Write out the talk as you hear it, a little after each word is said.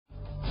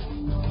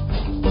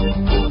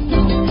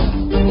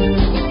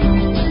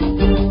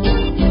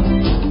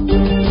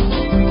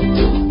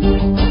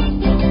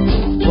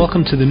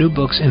welcome to the New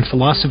Books in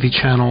Philosophy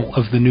channel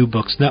of the New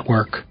Books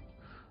Network.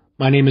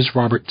 My name is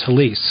Robert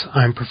Talese.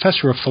 I'm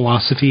professor of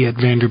philosophy at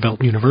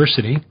Vanderbilt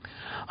University.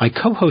 I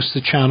co-host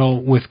the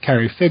channel with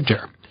Carrie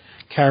Figdor.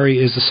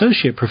 Carrie is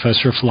associate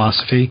professor of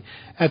philosophy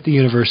at the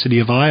University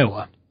of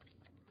Iowa.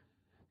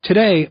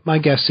 Today, my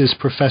guest is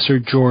Professor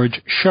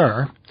George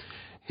Sher.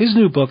 His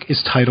new book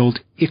is titled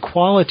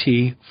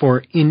Equality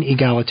for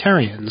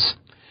Inegalitarians.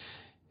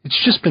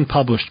 It's just been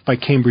published by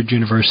Cambridge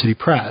University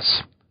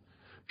Press.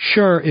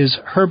 Sher is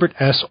Herbert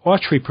S.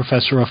 Autry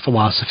Professor of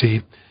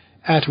Philosophy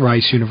at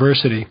Rice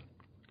University.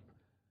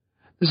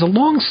 There's a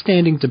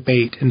long-standing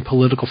debate in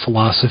political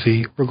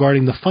philosophy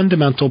regarding the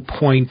fundamental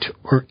point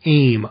or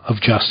aim of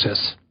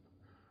justice.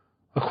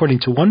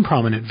 According to one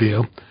prominent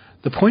view,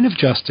 the point of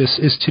justice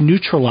is to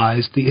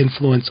neutralize the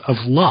influence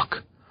of luck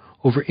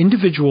over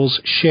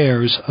individuals'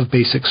 shares of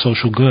basic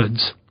social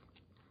goods.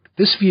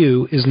 This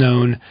view is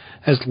known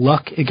as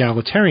luck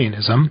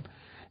egalitarianism,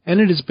 and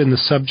it has been the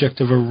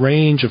subject of a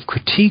range of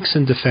critiques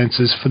and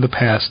defenses for the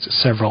past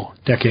several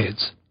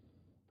decades.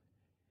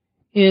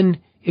 In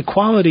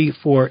Equality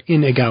for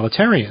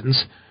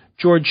Inegalitarians,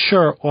 George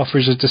Sher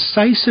offers a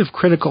decisive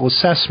critical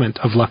assessment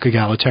of luck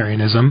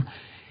egalitarianism,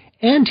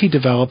 and he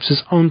develops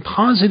his own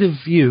positive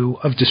view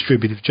of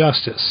distributive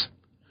justice.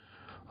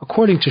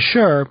 According to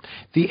Sher,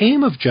 the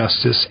aim of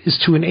justice is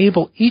to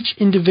enable each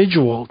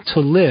individual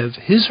to live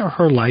his or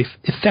her life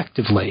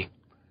effectively.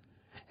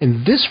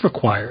 And this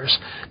requires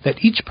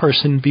that each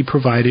person be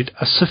provided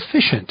a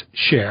sufficient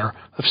share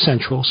of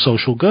central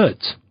social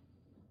goods.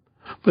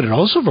 But it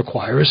also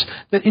requires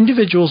that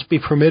individuals be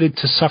permitted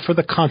to suffer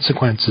the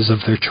consequences of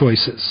their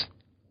choices.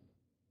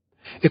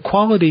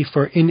 Equality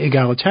for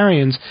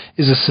Inegalitarians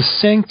is a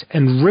succinct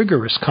and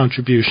rigorous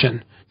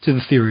contribution to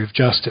the theory of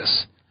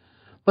justice.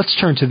 Let's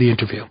turn to the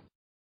interview.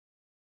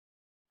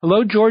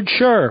 Hello, George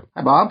Sher.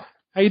 Hi, Bob.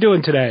 How are you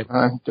doing today?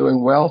 I'm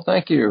doing well,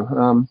 thank you.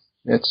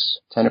 It's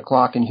 10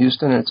 o'clock in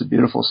Houston, and it's a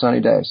beautiful sunny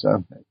day,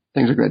 so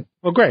things are good.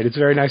 Well, great. It's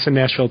very nice in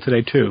Nashville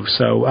today, too,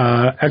 so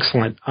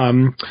excellent.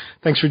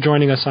 Thanks for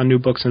joining us on New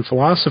Books in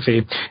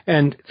Philosophy.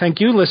 And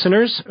thank you,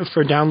 listeners,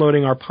 for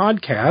downloading our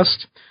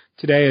podcast.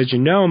 Today, as you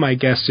know, my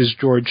guest is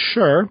George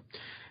Sher,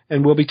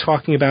 and we'll be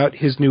talking about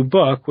his new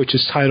book, which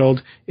is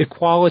titled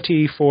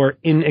Equality for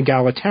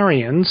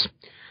Inegalitarians.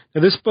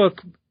 Now, this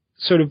book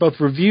sort of both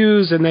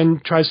reviews and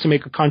then tries to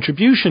make a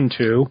contribution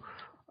to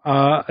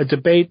a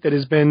debate that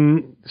has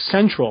been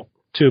central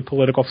to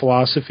political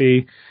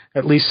philosophy,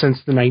 at least since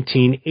the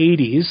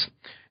 1980s.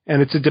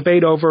 And it's a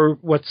debate over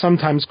what's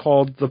sometimes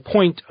called the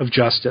point of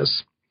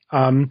justice.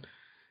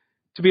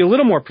 To be a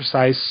little more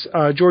precise,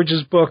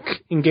 George's book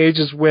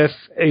engages with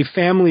a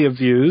family of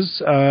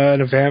views,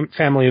 and a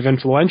family of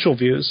influential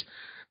views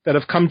that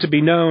have come to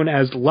be known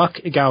as luck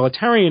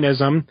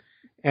egalitarianism.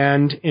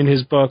 And in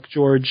his book,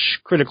 George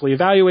critically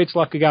evaluates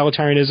luck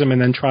egalitarianism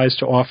and then tries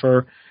to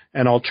offer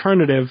an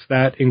alternative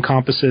that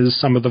encompasses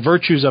some of the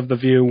virtues of the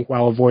view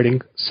while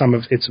avoiding some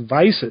of its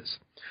vices.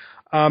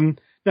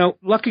 Now,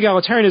 luck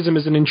egalitarianism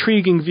is an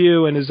intriguing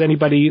view, and as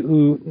anybody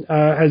who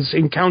has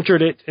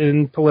encountered it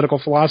in political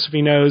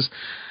philosophy knows,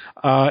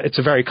 it's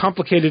a very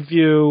complicated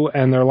view,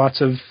 and there are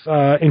lots of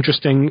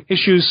interesting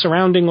issues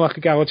surrounding luck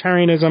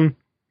egalitarianism.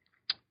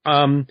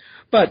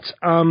 But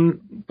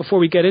before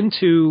we get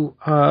into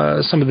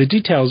some of the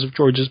details of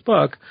George's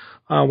book,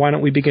 why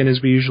don't we begin as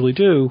we usually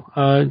do?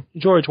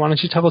 George, why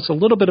don't you tell us a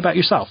little bit about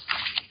yourself?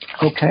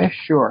 Okay,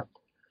 sure.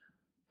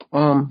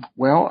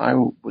 Well, I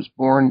was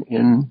born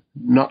in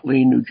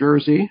Nutley, New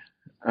Jersey,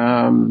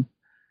 where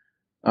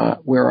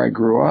I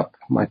grew up.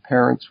 My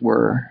parents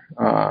were,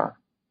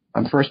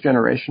 I'm first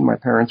generation. My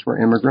parents were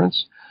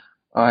immigrants.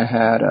 I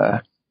had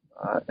a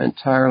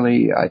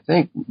entirely, I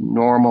think,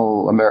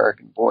 normal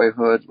American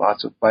boyhood,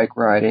 lots of bike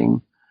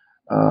riding,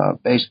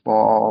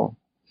 baseball,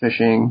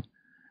 fishing,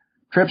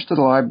 trips to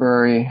the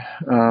library,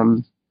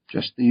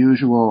 just the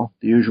usual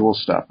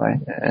stuff.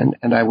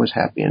 And I was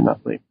happy in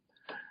Nutley.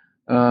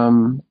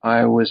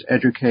 I was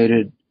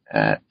educated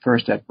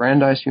first at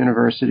Brandeis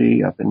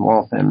University up in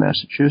Waltham,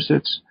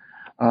 Massachusetts,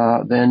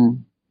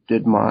 then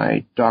did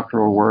my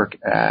doctoral work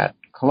at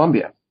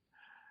Columbia.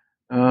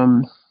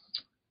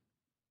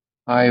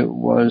 I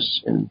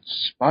was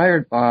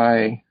inspired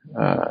by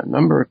a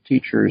number of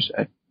teachers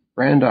at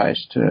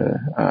Brandeis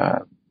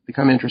to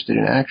become interested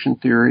in action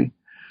theory.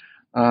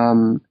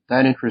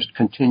 That interest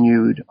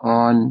continued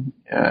on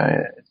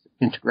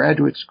into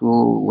graduate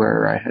school,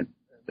 where I had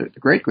the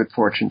great good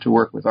fortune to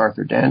work with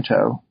Arthur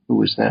Danto, who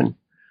was then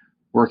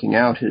working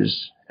out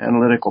his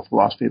analytical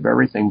philosophy of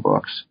everything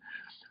books.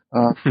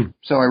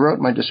 So I wrote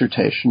my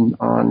dissertation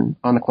on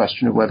the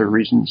question of whether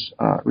reasons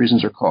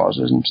are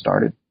causes, and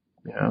started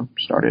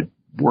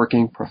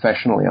working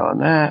professionally on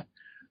that.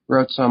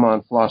 Wrote some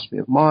on philosophy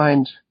of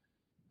mind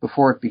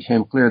before it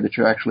became clear that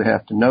you actually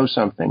have to know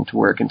something to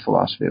work in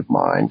philosophy of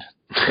mind.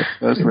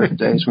 Those were the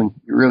days when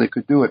you really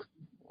could do it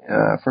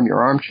from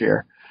your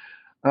armchair.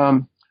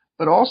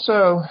 But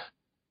also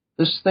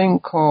this thing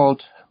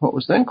called, what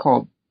was then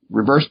called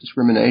reverse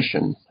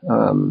discrimination,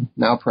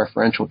 now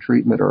preferential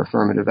treatment or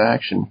affirmative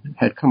action,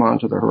 had come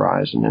onto the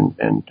horizon,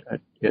 and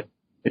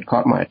it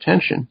caught my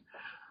attention.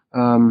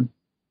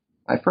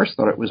 I first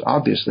thought it was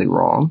obviously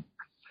wrong.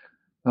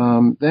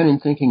 Then in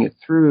thinking it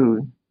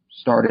through,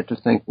 started to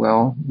think,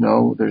 well,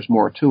 no, there's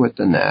more to it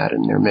than that,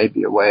 and there may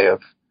be a way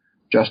of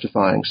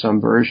justifying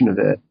some version of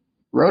it.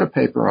 Wrote a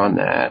paper on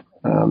that.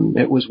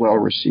 It was well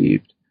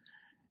received.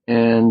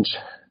 And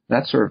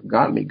that sort of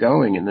got me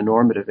going in the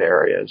normative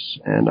areas,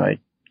 and I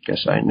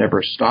guess I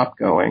never stopped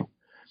going.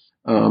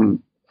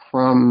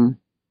 From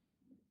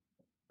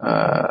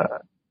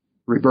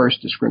reverse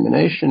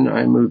discrimination,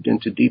 I moved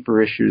into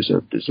deeper issues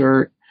of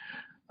desert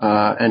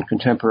and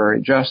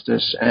contemporary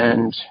justice,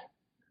 and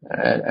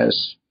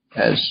as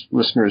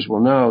listeners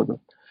will know,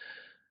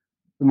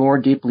 the more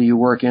deeply you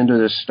work into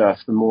this stuff,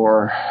 the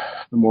more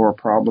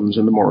problems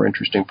and the more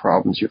interesting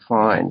problems you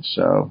find.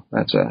 So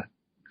that's a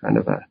kind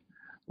of a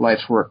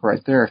life's work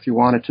right there, if you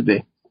want it to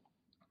be.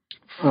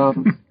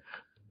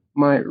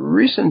 My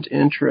recent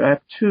I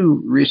have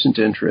two recent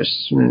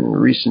interests.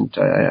 Recent,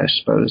 I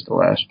suppose, the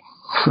last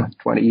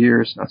 20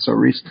 years, not so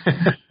recent.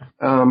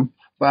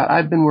 But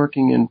I've been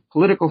working in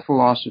political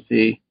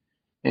philosophy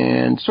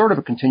and sort of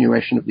a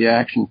continuation of the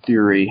action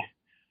theory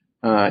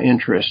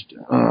interest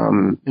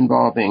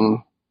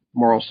involving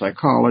moral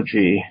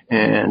psychology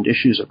and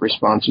issues of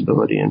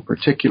responsibility in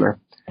particular.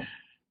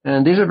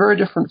 And these are very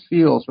different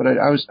fields, but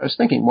I was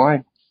thinking,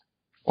 why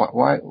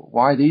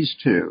these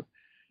two?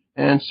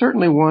 And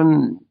certainly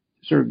one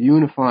sort of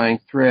unifying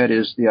thread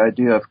is the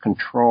idea of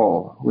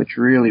control, which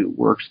really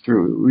weaves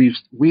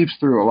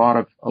through a lot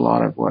of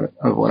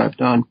what I've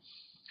done.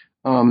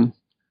 In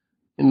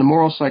the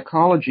moral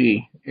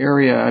psychology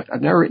area,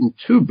 I've now written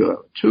two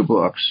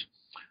books,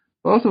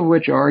 both of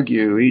which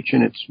argue, each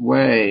in its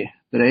way,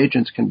 that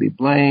agents can be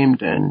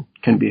blamed and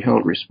can be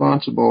held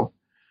responsible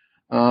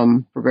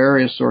for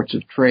various sorts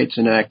of traits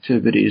and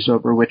activities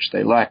over which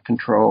they lack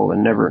control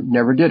and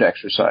never did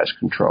exercise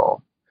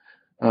control.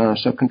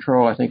 So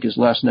control, I think, is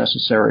less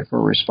necessary for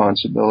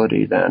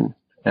responsibility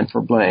and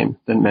for blame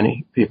than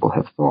many people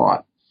have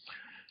thought.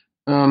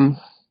 And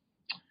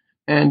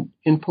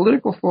in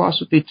political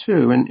philosophy,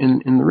 too,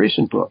 in the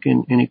recent book,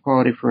 in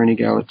Inequality for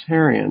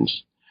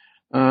Inegalitarians,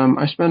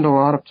 I spend a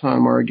lot of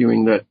time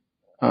arguing that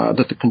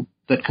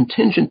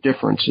contingent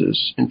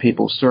differences in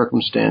people's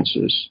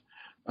circumstances,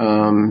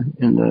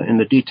 in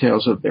the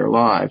details of their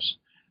lives,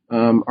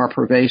 are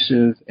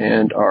pervasive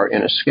and are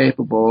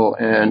inescapable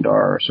and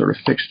are sort of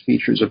fixed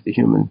features of the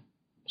human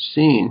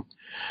scene.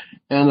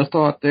 And the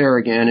thought there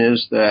again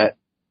is that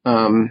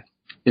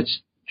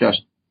it's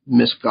just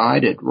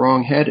misguided,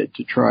 wrong-headed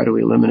to try to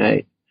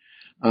eliminate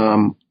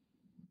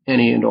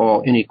any and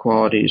all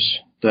inequalities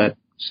that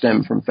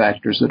stem from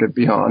factors that are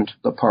beyond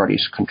the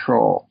party's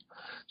control.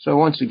 So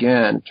once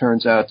again, it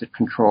turns out that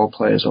control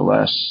plays a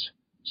less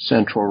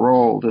central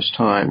role this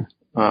time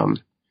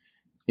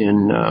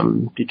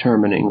in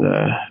determining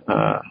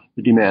the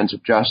demands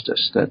of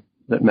justice that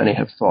many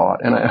have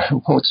thought. And I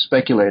won't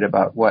speculate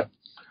about what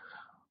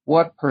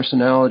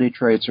personality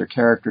traits or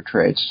character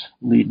traits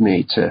lead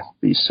me to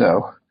be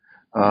so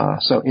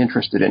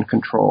interested in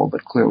control,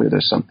 but clearly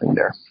there's something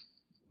there.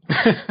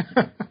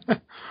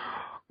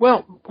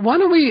 Well, why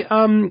don't we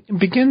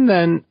begin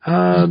then?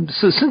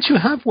 So since you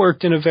have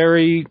worked in a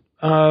very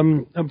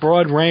a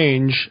broad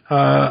range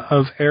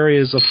of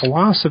areas of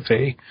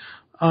philosophy,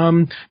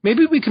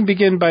 maybe we can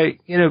begin by,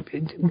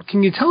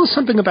 can you tell us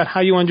something about how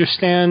you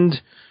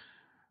understand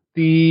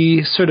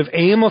the sort of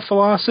aim of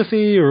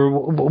philosophy, or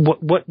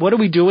what are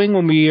we doing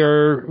when we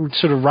are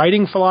sort of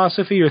writing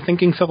philosophy or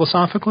thinking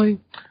philosophically?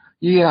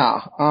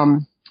 Yeah,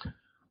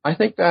 I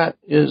think that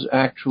is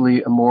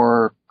actually a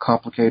more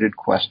complicated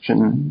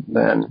question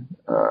than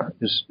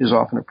is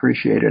often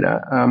appreciated.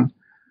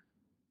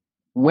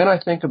 When I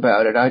think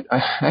about it, I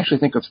actually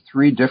think of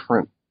three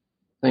different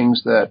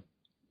things that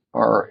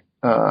are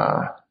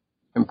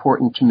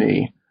important to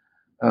me,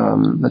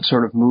 that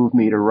sort of move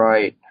me to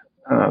write.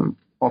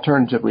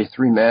 Alternatively,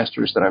 three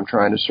masters that I'm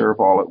trying to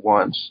serve all at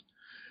once.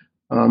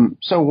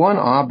 So one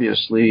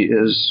obviously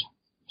is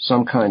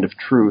some kind of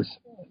truth.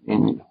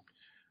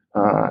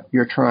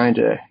 You're trying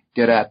to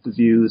get at the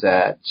view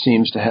that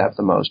seems to have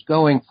the most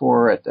going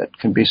for it, that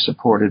can be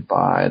supported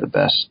by the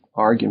best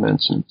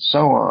arguments and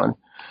so on.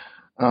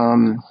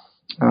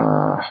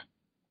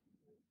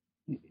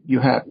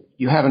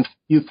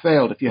 You've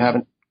failed if you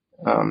haven't,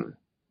 I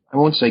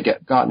won't say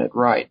gotten it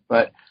right,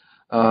 but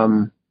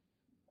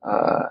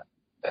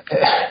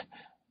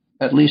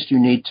at least you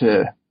need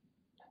to,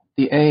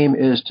 the aim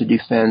is to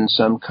defend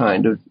some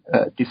kind of,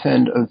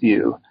 defend a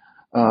view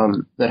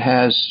that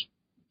has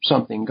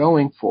something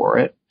going for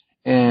it,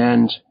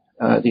 and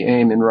the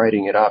aim in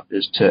writing it up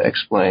is to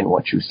explain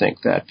what you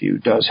think that view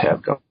does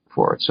have going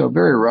for it. So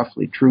very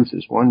roughly, truth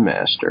is one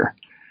master.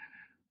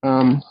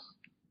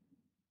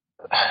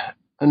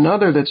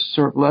 Another that's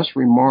sort of less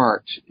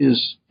remarked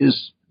is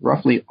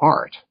roughly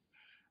art.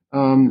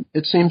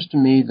 It seems to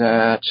me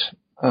that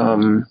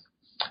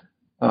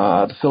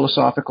the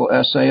philosophical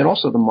essay and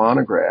also the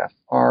monograph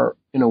are,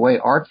 in a way,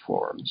 art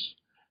forms.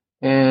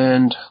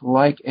 And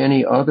like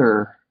any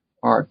other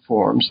art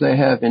forms, they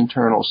have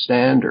internal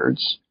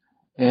standards,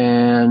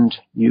 and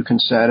you can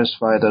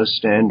satisfy those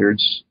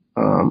standards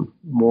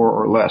more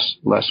or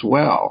less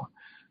well.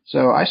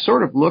 So I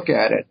sort of look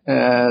at it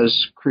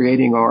as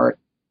creating art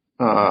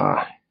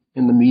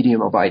in the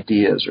medium of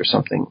ideas, or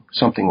something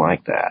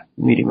like that,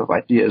 medium of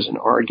ideas and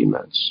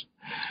arguments.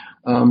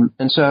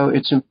 And so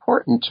it's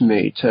important to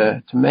me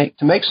to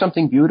make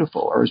something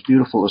beautiful, or as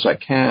beautiful as I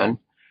can.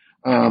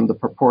 The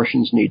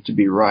proportions need to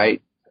be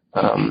right.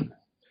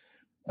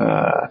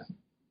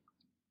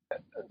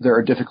 There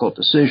are difficult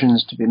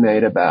decisions to be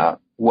made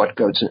about what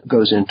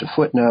goes into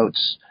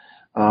footnotes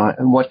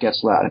and what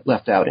gets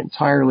left out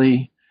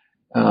entirely.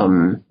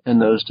 And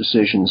those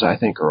decisions, I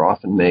think, are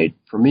often made,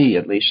 for me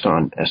at least,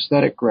 on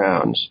aesthetic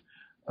grounds.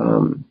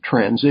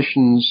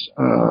 Transitions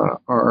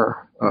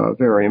are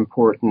very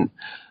important.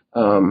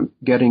 Saying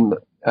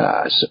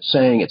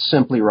it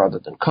simply rather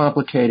than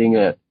complicating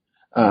it.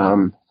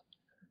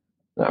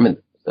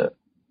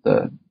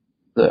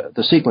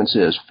 The sequence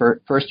is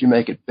first you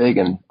make it big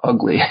and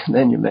ugly, and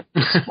then you make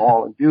it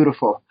small and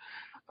beautiful.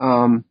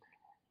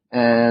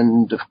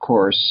 And of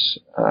course,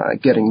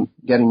 getting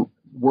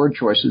word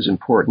choice is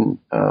important.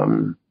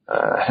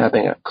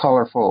 Having a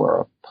colorful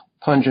or a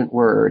pungent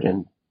word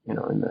in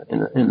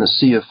the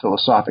sea of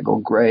philosophical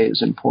gray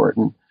is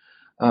important.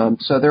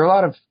 So there are a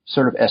lot of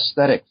sort of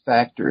aesthetic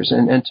factors,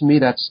 and to me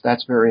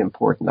that's very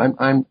important.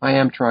 I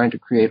am trying to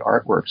create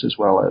artworks as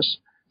well as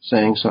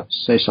say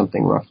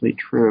something roughly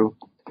true.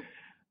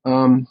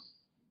 And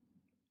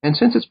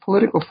since it's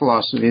political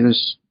philosophy,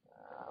 there's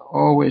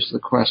always the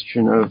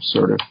question of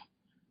sort of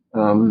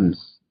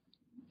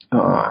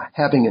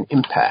having an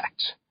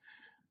impact.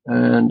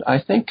 And I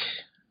think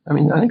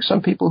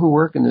some people who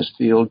work in this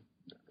field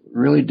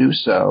really do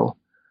so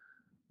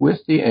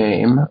with the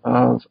aim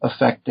of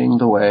affecting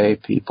the way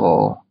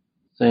people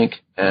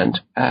think and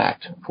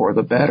act for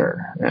the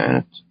better.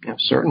 And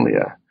it's certainly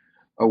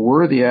a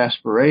worthy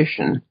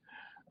aspiration,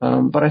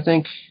 but I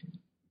think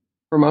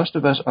for most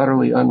of us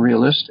utterly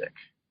unrealistic.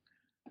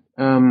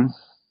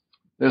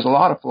 There's a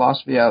lot of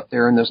philosophy out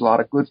there, and there's a lot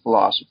of good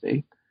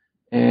philosophy,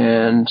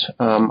 and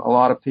a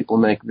lot of people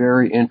make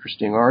very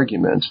interesting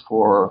arguments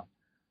for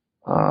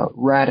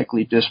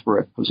radically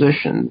disparate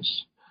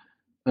positions.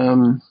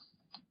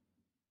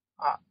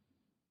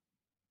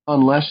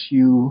 Unless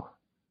you,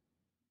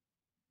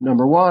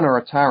 number one, are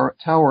a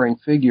towering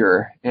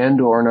figure,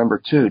 and or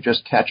number two,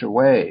 just catch a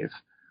wave,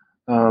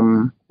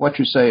 what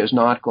you say is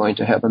not going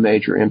to have a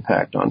major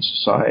impact on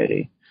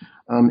society.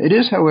 It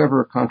is,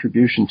 however, a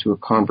contribution to a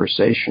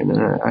conversation,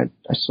 and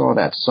I saw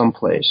that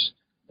someplace,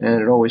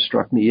 and it always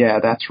struck me, yeah,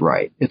 that's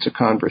right, it's a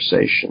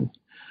conversation.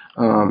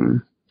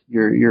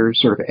 You're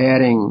sort of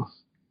adding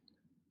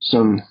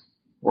some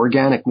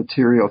organic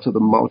material to the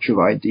mulch of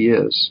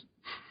ideas.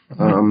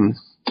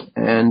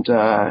 And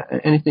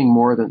anything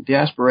more than the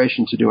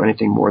aspiration to do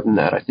anything more than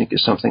that, I think,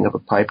 is something of a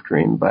pipe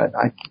dream. But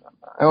I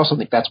also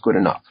think that's good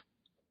enough.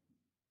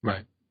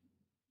 Right.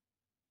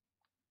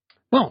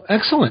 Well,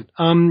 excellent.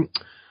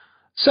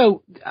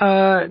 So,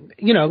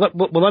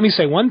 let me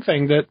say one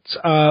thing, that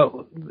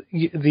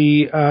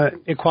the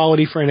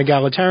Equality for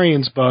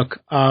Inegalitarians book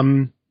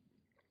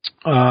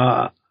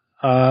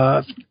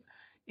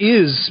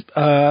is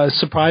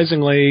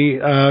surprisingly,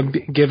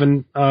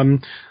 given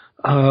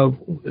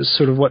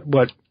sort of what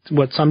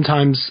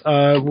sometimes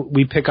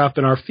we pick up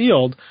in our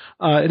field,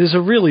 it is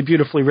a really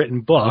beautifully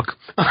written book.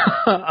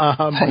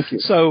 Thank you.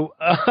 So,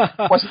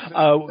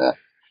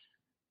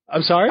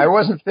 I'm sorry? I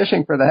wasn't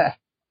fishing for that.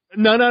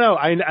 No.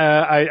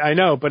 I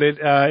know, but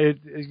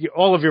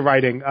all of your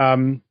writing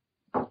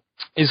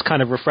is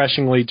kind of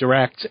refreshingly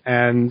direct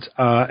and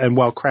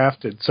well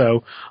crafted.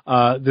 So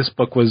this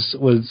book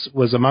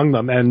was among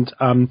them. And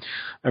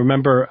I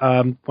remember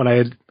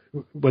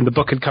when the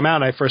book had come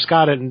out, I first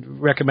got it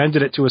and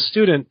recommended it to a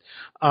student.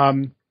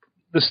 The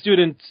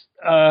student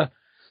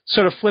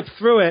sort of flipped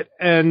through it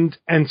and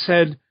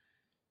said,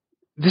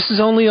 "This is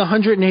only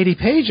 180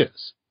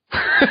 pages."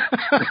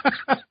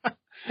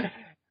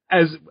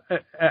 As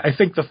I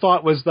think the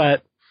thought was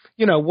that,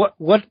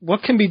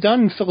 what can be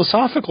done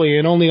philosophically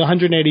in only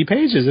 180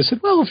 pages? I said,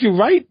 well, if you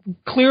write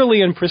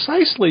clearly and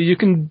precisely, you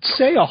can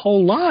say a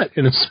whole lot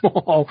in a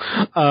small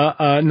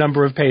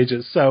number of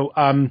pages. So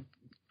why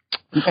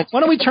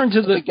don't we turn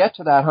to to get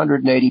to that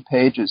 180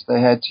 pages,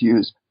 they had to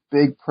use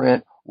big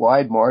print,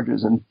 wide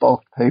margins, and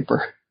bulk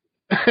paper.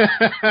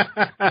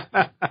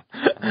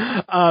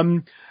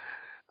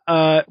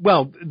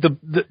 Well,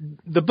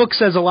 the book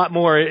says a lot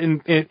more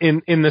in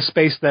the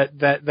space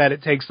that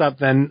it takes up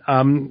than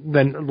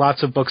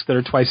lots of books that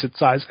are twice its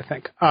size, I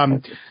think.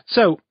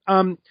 So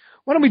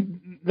why don't we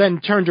then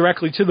turn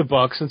directly to the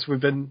book, since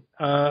we've been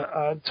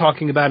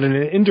talking about it in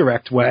an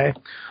indirect way,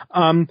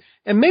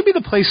 and maybe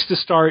the place to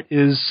start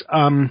is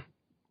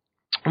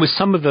with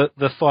some of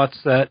the thoughts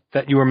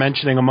that you were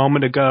mentioning a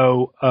moment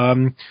ago,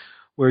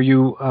 where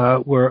you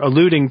were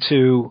alluding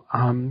to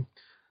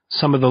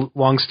some of the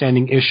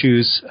longstanding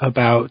issues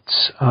about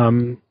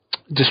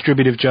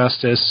distributive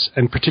justice,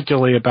 and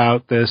particularly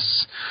about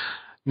this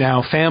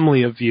now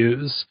family of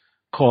views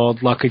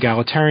called luck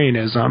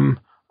egalitarianism.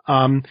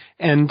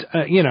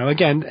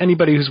 Again,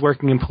 anybody who's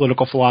working in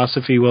political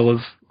philosophy will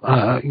have,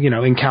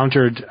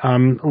 encountered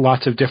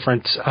lots of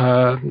different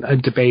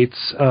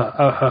debates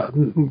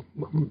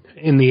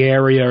in the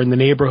area or in the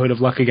neighborhood of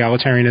luck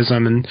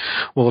egalitarianism, and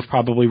will have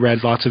probably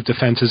read lots of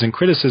defenses and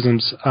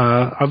criticisms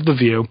of the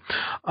view.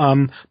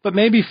 But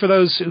maybe for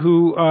those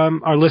who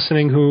are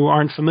listening who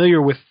aren't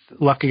familiar with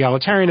luck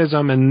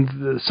egalitarianism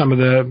and some of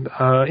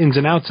the ins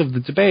and outs of the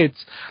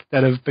debates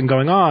that have been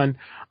going on,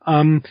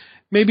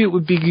 maybe it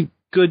would be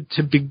good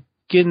to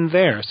begin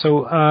there.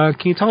 So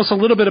can you tell us a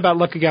little bit about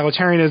luck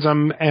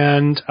egalitarianism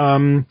and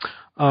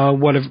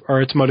what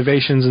are its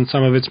motivations and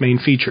some of its main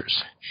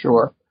features?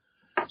 Sure.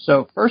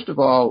 So first of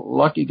all,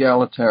 luck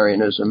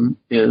egalitarianism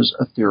is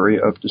a theory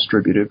of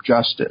distributive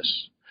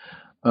justice.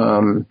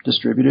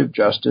 Distributive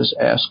justice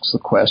asks the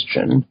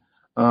question,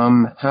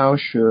 how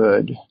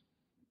should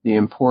the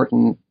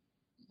important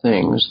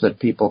things that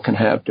people can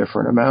have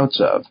different amounts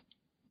of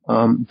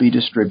be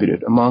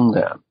distributed among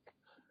them?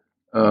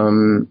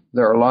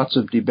 There are lots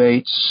of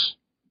debates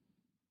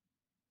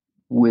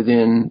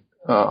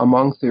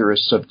among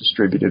theorists of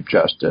distributive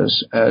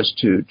justice as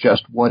to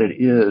just what it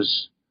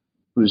is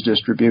whose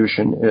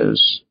distribution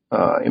is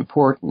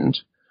important.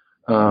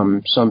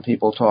 Some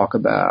people talk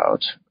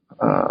about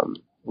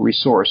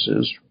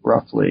resources,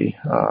 roughly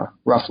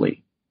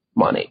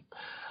money.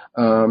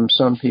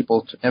 Some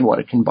people and what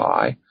it can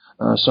buy.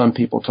 Some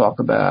people talk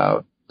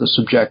about the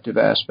subjective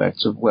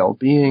aspects of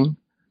well-being.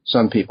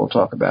 Some people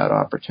talk about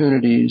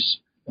opportunities,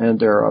 and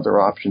there are other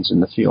options in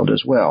the field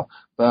as well.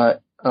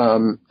 But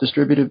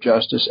distributive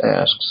justice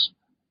asks,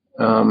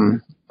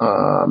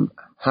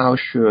 how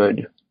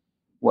should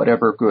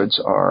whatever goods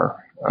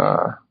are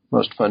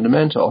most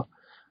fundamental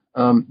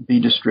be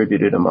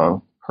distributed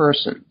among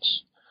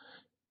persons?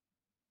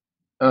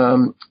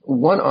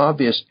 One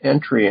obvious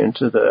entry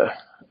into the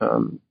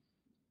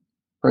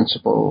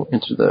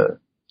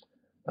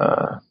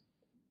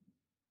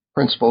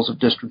principles of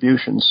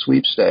distribution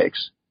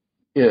sweepstakes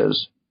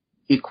is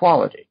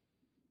equality.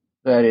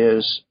 That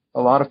is, a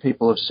lot of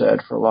people have said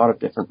for a lot of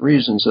different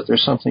reasons that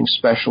there's something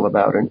special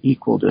about an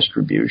equal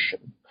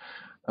distribution.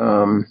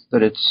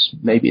 That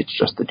maybe it's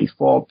just the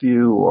default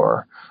view,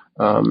 or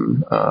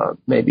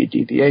maybe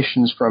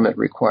deviations from it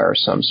require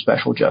some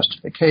special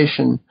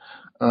justification.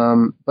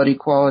 But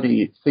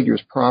equality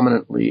figures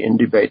prominently in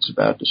debates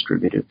about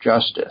distributive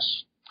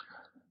justice.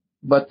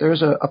 But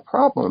there's a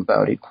problem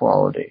about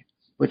equality,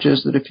 which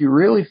is that if you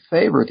really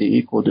favor the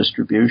equal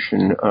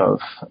distribution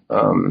of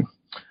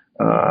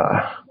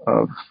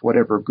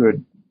whatever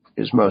good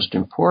is most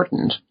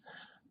important,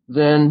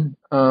 then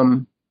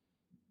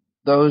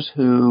those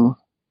who,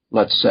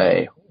 let's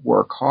say,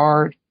 work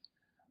hard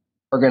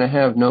are going to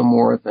have no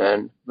more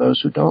than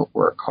those who don't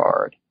work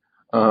hard.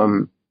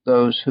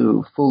 Those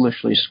who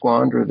foolishly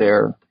squander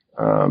their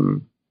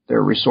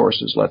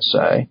resources, let's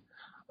say,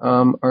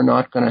 are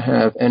not going to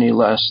have any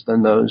less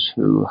than those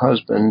who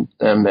husband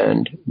them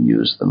and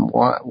use them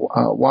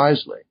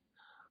wisely.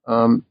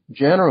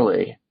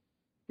 Generally,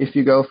 if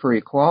you go for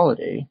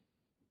equality,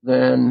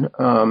 then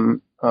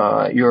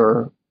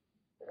your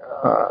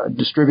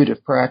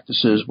distributive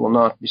practices will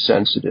not be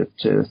sensitive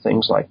to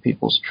things like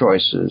people's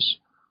choices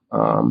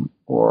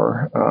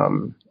or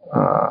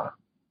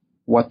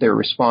what they're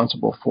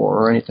responsible for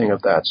or anything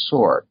of that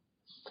sort.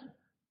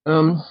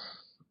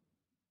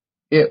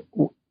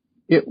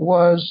 It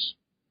was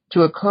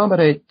to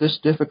accommodate this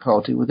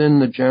difficulty within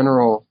the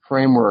general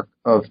framework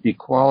of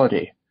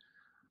equality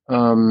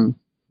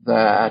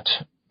that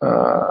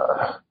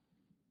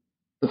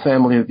the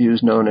family of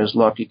views known as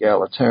luck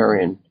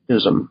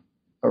egalitarianism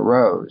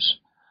arose.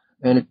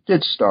 And it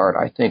did start,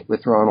 I think,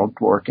 with Ronald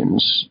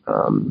Dworkin's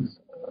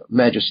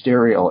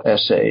magisterial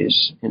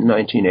essays in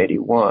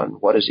 1981,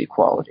 What is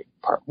Equality,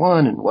 Part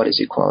 1, and What is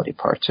Equality,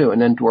 Part 2.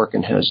 And then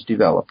Dworkin has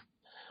developed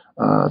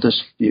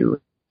this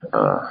view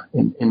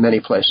in many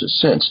places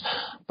since.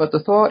 But the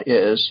thought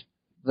is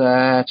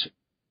that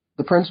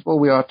the principle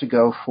we ought to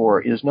go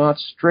for is not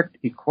strict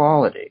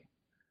equality,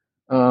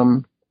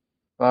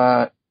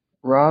 but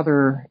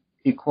rather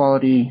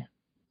equality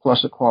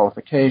plus a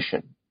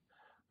qualification.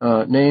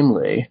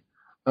 Namely,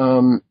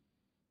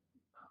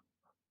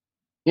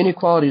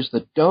 inequalities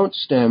that don't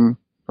stem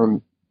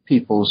from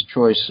people's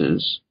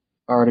choices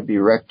are to be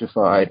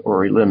rectified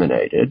or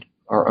eliminated,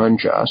 are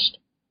unjust.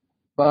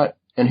 But,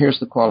 and here's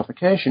the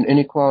qualification,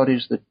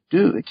 inequalities that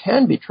do, it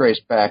can be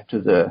traced back to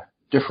the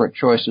different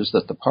choices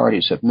that the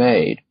parties have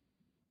made,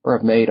 or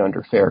have made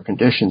under fair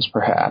conditions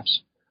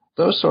perhaps.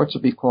 Those sorts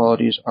of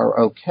equalities are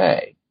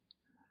okay.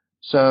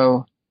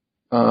 So,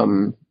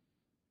 to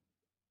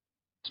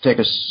take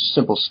a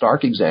simple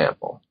Stark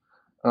example,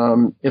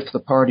 if the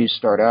parties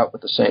start out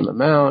with the same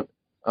amount,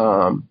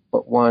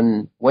 but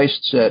one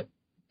wastes it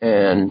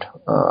and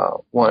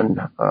one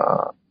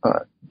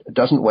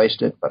doesn't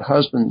waste it but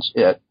husbands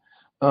it,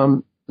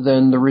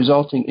 then the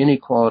resulting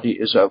inequality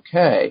is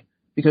okay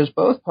because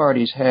both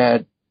parties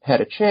had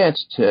a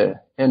chance to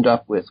end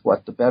up with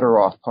what the better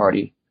off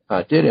party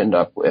did end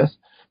up with,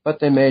 but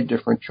they made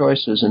different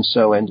choices and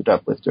so ended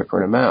up with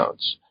different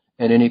amounts.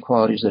 And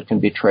inequalities that can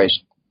be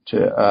traced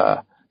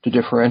to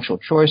differential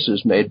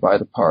choices made by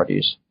the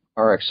parties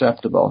are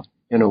acceptable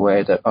in a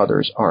way that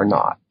others are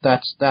not.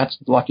 That's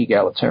luck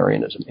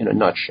egalitarianism in a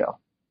nutshell.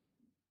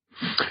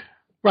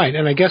 Right,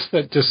 and I guess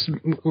that just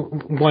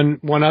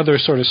one other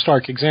sort of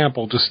stark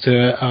example, just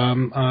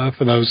to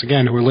for those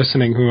again who are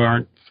listening who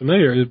aren't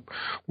familiar,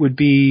 would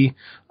be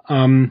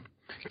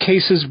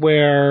cases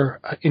where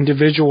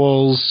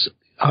individuals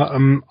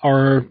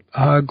are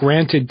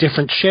granted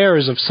different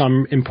shares of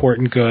some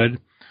important good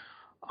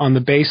on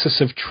the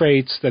basis of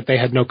traits that they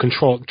had no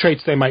control,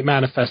 traits they might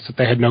manifest that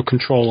they had no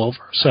control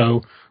over.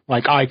 So,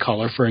 like eye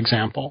color, for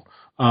example,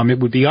 it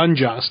would be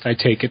unjust, I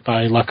take it,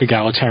 by luck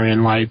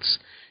egalitarian lights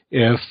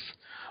if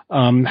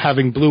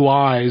having blue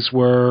eyes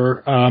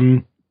were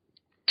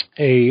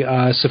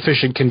a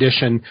sufficient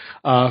condition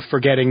for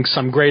getting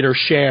some greater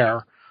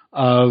share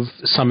of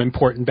some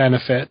important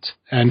benefit,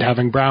 and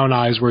having brown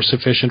eyes were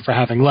sufficient for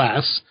having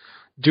less,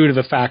 due to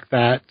the fact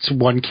that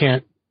one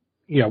can't,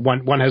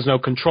 one has no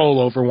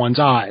control over one's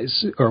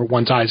eyes, or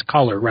one's eyes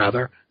color,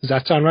 rather. Does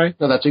that sound right?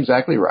 No, that's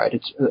exactly right.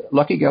 It's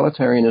luck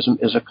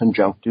egalitarianism is a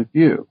conjunctive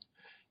view.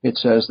 It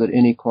says that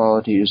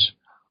inequalities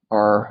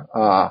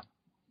are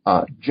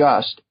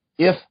just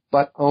if,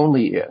 but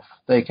only if,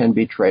 they can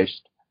be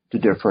traced to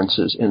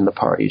differences in the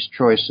parties'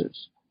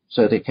 choices.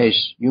 So the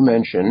case you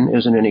mention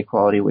is an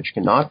inequality which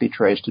cannot be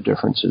traced to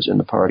differences in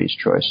the parties'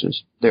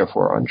 choices,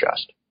 therefore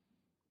unjust.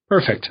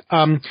 Perfect.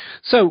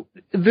 So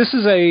this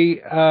is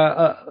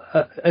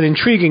an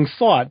intriguing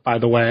thought, by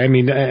the way. I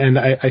mean, and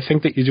I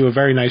think that you do a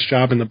very nice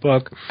job in the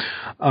book,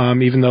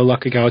 even though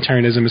luck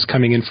egalitarianism is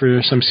coming in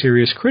for some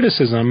serious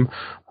criticism.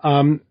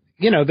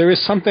 There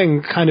is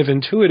something kind of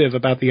intuitive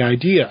about the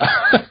idea,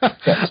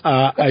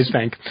 I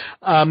think.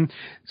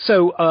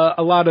 So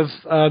a lot of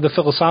the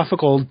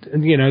philosophical,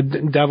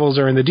 devils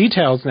are in the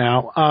details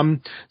now.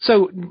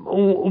 So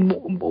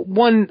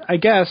one, I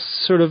guess,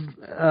 sort of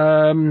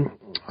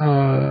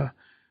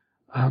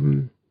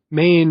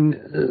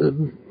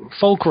main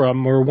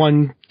fulcrum or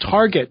one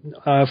target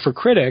for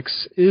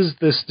critics is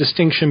this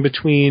distinction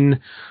between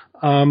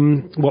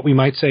what we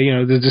might say,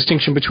 the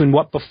distinction between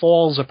what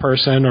befalls a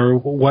person or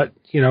what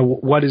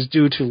is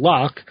due to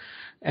luck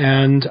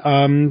and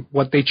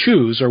what they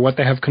choose or what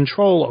they have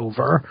control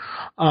over.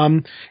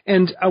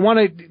 And I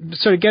want to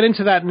sort of get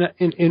into that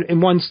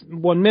in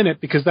 1 minute,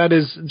 because that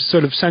is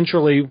sort of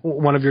centrally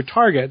one of your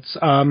targets,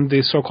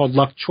 the so-called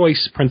luck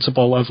choice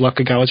principle of luck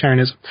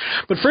egalitarianism.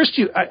 But first,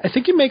 I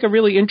think you make a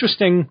really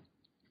interesting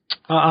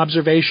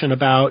observation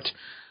about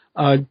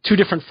two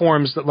different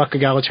forms that luck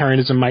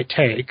egalitarianism might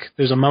take.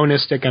 There's a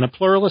monistic and a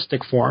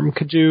pluralistic form.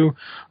 Could you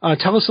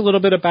tell us a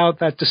little bit about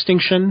that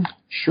distinction?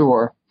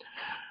 Sure.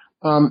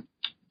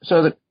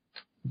 So that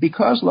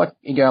because luck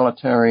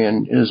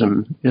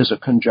egalitarianism is a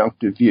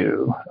conjunctive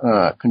view,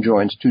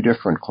 conjoins two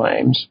different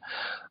claims,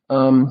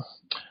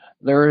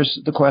 there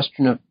is the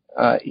question of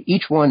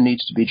each one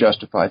needs to be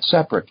justified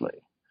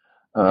separately.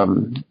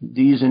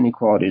 These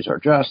inequalities are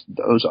just,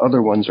 those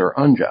other ones are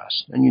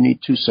unjust, and you need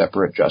two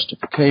separate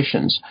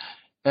justifications.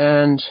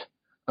 And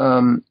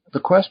the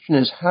question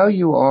is how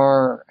you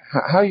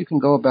can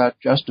go about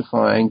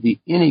justifying the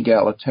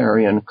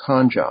inegalitarian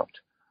conjunct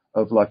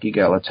of luck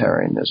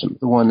egalitarianism,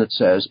 the one that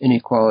says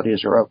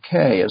inequalities are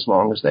okay as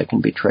long as they can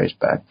be traced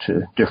back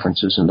to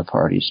differences in the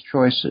parties'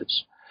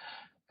 choices.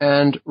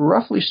 And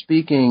roughly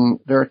speaking,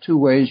 there are two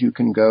ways you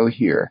can go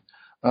here.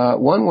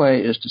 One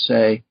way is to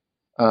say,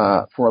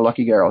 for a luck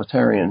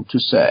egalitarian to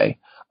say,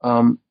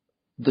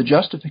 the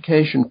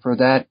justification for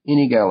that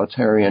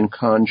inegalitarian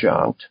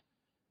conjunct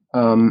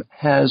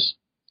has,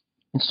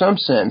 in some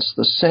sense,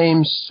 the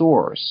same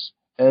source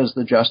as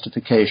the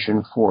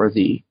justification for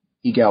the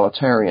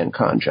egalitarian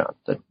conjunct,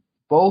 that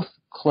both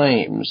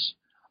claims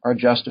are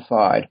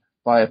justified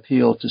by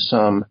appeal to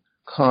some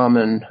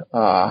common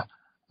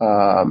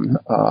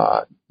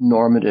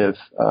normative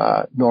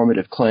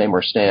claim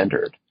or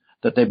standard,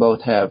 that they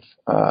both have,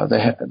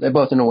 they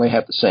both in a way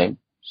have the same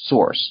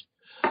source.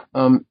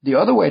 The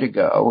other way to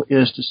go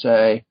is to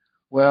say,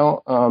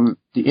 well,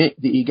 the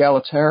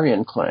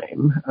egalitarian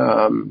claim,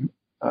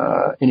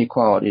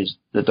 inequalities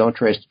that don't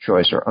trace to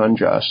choice are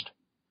unjust.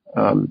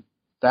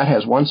 That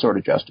has one sort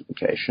of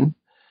justification.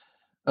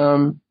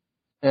 And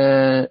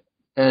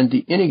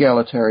the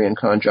inegalitarian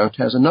conjunct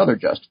has another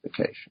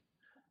justification.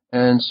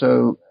 And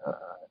so,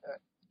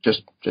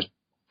 just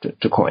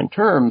to coin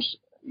terms,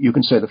 you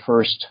can say the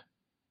first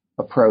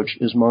approach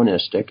is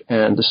monistic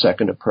and the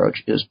second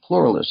approach is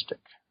pluralistic.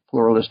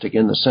 Pluralistic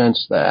in the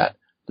sense that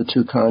the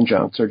two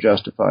conjuncts are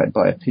justified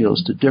by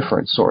appeals to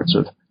different sorts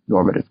of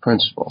normative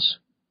principles.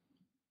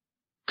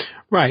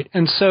 Right.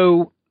 And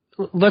so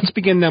let's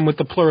begin then with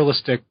the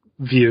pluralistic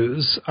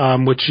views,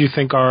 which you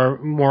think are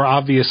more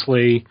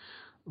obviously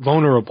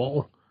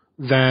vulnerable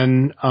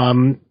than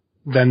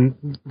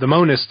the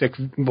monistic,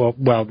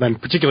 then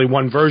particularly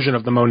one version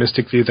of the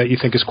monistic view that you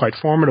think is quite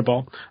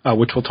formidable,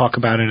 which we'll talk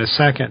about in a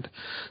second.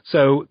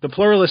 So the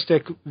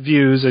pluralistic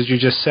views, as you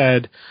just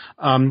said,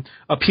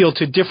 appeal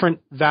to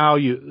different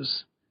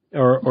values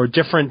or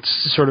different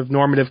sort of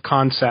normative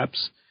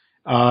concepts.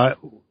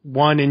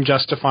 One in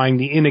justifying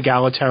the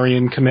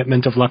inegalitarian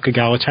commitment of luck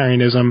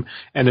egalitarianism,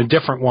 and a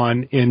different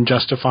one in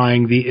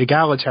justifying the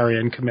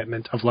egalitarian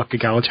commitment of luck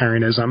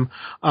egalitarianism.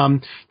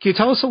 Can you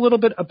tell us a little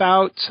bit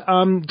about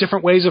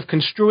different ways of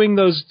construing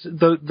those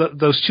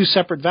two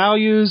separate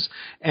values,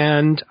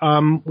 and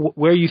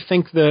where you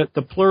think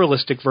the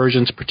pluralistic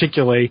versions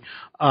particularly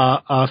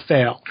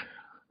fail?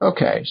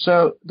 Okay,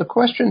 so the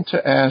question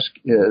to ask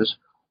is,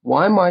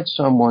 why might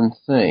someone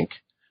think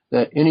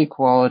that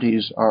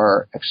inequalities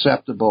are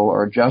acceptable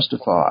or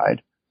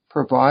justified,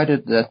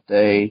 provided that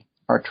they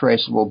are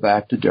traceable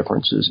back to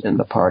differences in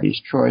the party's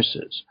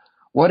choices?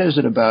 What is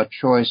it about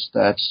choice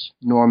that's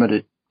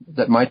normative,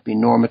 that might be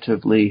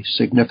normatively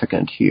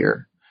significant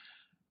here?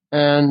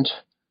 And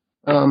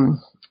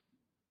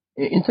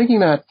in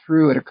thinking that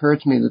through, it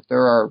occurred to me that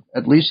there are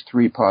at least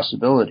three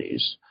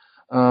possibilities.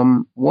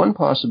 One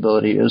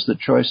possibility is that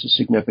choice is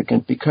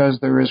significant because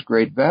there is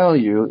great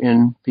value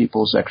in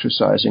people's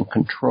exercising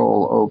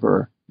control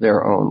over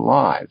their own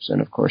lives. And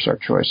of course, our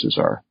choices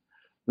are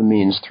the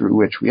means through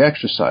which we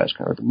exercise,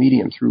 or the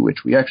medium through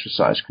which we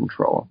exercise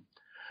control.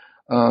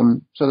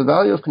 So the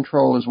value of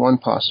control is one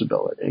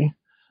possibility.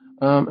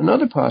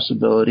 Another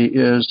possibility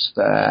is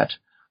that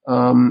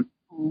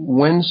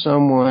when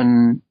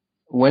someone's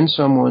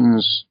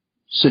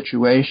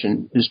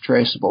situation is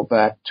traceable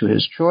back to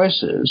his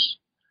choices,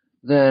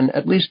 then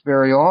at least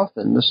very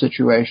often the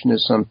situation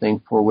is something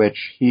for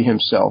which he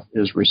himself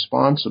is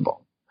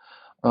responsible.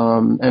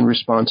 And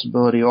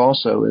responsibility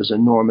also is a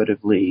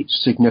normatively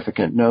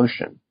significant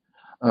notion.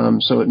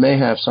 So it may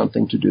have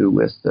something to do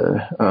with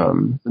the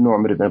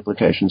normative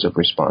implications of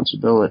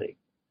responsibility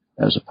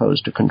as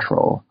opposed to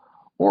control.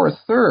 Or a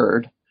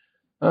third,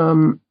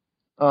 when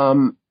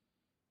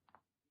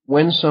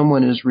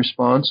someone is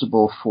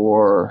responsible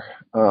for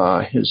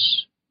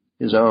his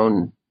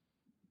own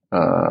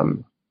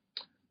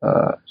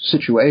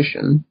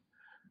situation,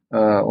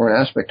 or an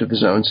aspect of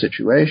his own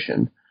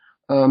situation,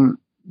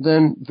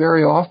 then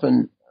very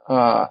often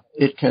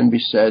it can be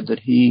said that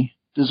he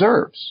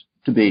deserves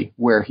to be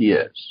where he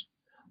is.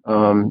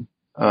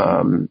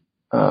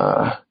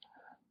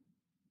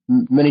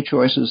 Many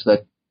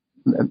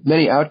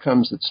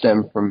outcomes that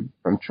stem from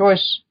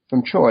choice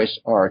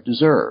are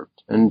deserved.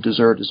 And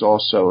deserved is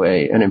also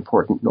an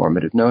important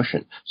normative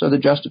notion. So the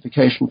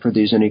justification for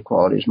these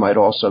inequalities might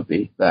also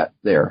be that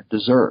they're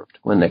deserved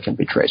when they can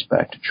be traced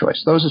back to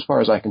choice. Those, as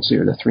far as I can see,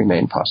 are the three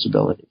main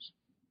possibilities.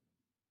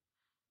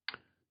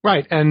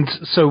 Right, and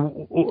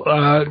so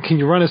can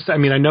you run us? I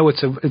mean, I know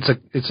it's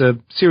a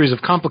series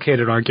of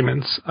complicated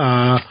arguments,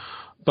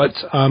 but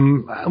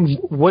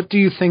what do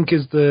you think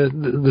is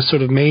the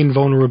sort of main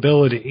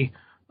vulnerability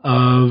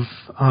of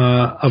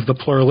the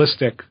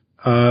pluralistic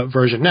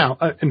version? Now,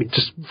 I mean,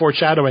 just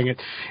foreshadowing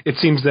it, it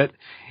seems that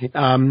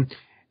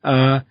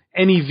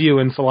any view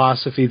in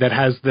philosophy that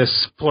has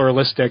this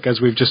pluralistic,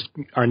 as we've just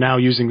are now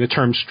using the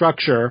term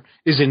structure,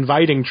 is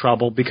inviting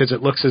trouble, because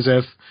it looks as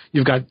if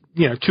you've got,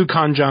 two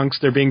conjuncts,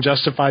 they're being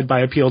justified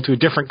by appeal to a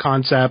different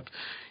concept.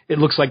 It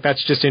looks like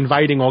that's just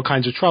inviting all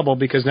kinds of trouble,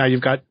 because now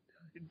you've got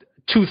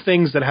two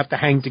things that have to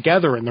hang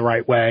together in the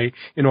right way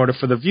in order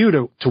for the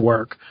view to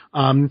work.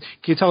 Can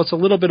you tell us a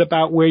little bit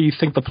about where you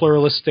think the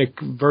pluralistic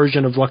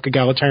version of luck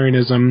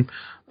egalitarianism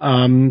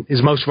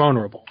is most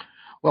vulnerable?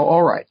 Well,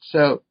 all right.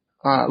 So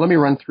let me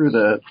run through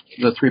the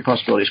three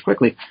possibilities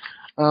quickly.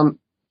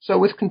 So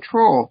with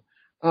control,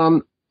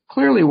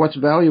 clearly what's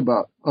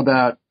valuable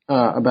about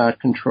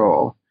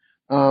control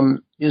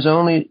is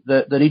only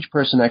that each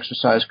person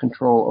exercise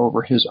control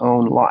over his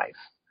own life.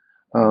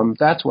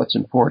 That's what's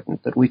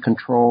important, that we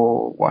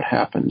control what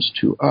happens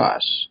to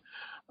us.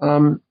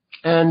 And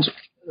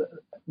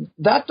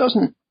that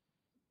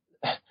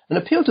an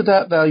appeal to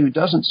that value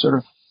doesn't sort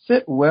of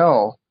fit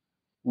well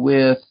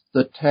with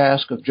the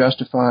task of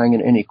justifying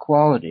an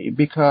inequality,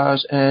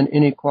 because an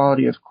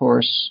inequality, of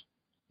course,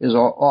 is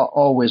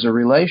always a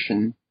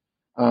relation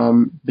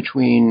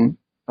between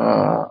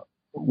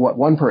what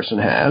one person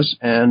has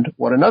and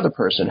what another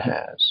person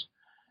has.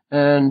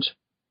 And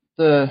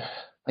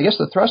I guess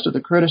the thrust of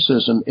the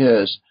criticism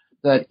is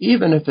that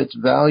even if it's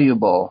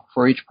valuable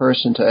for each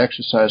person to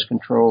exercise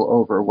control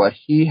over what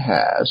he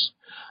has,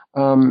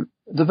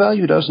 the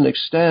value doesn't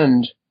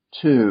extend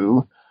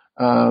to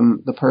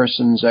the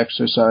person's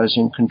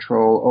exercising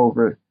control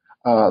over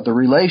the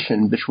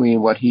relation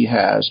between what he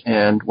has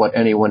and what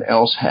anyone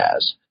else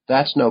has.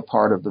 That's no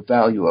part of the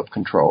value of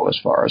control, as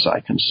far as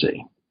I can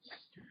see.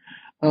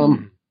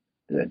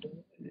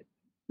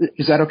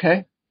 Is that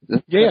okay?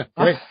 Yeah,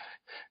 great.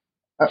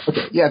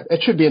 Okay, yeah,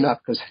 it should be enough,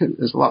 because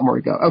there's a lot more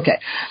to go. Okay,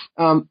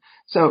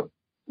 so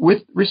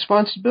with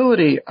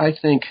responsibility, I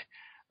think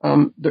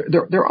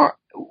there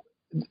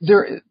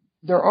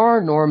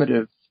are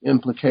normative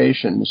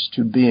implications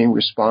to being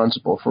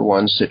responsible for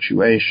one's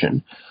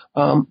situation,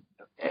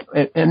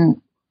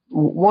 and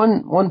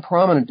one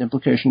prominent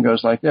implication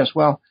goes like this: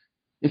 well,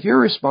 if you're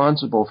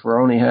responsible for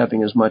only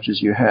having as much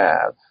as you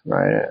have,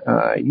 right?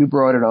 You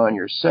brought it on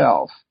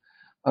yourself,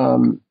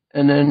 and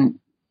then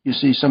you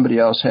see somebody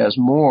else has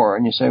more,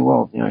 and you say,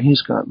 well,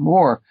 he's got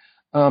more.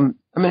 In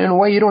a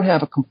way, you don't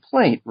have a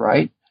complaint,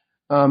 right?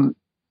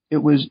 It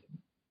was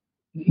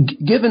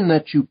given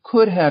that you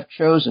could have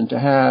chosen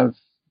to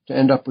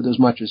end up with as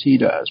much as he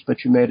does,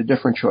 but you made a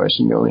different choice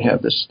and you only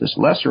have this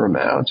lesser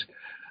amount.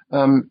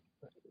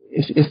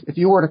 If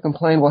you were to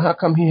complain, well, how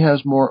come he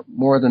has more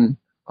than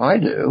I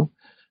do?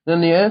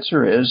 Then the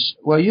answer is,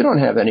 well, you don't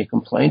have any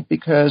complaint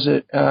because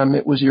it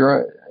was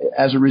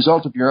as a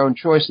result of your own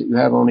choice that you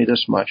have only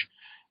this much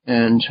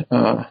and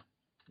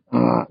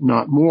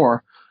not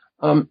more.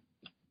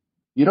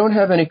 You don't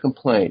have any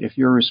complaint if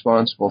you're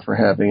responsible for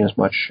having as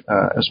much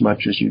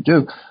as you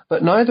do.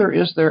 But neither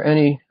is there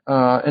any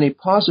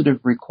positive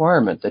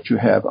requirement that you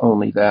have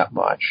only that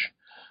much.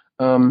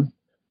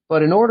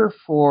 But in order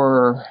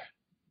for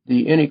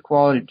the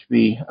inequality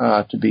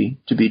to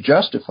be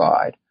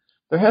justified,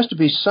 there has to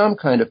be some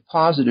kind of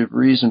positive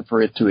reason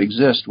for it to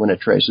exist when it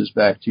traces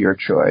back to your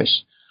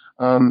choice.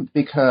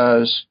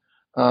 Because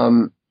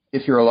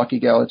if you're a lucky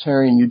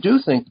egalitarian, you do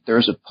think that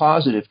there's a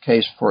positive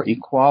case for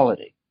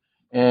equality.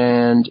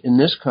 And in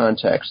this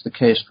context, the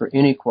case for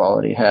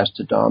inequality has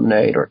to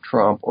dominate or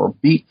trump or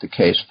beat the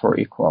case for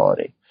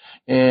equality.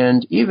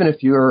 And even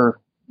if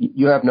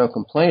you have no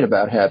complaint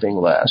about having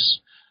less,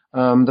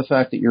 the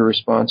fact that you're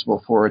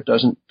responsible for it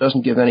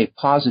doesn't give any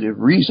positive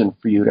reason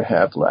for you to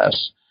have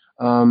less,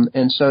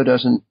 and so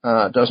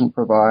doesn't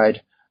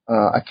provide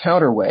a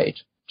counterweight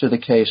to the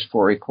case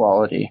for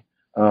equality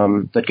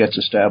that gets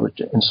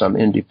established in some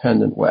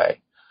independent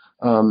way.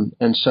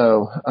 And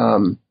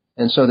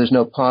so there's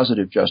no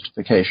positive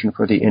justification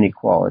for the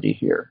inequality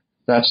here.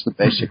 That's the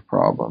basic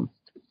problem.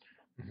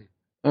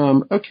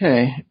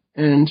 Okay,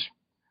 and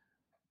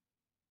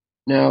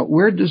now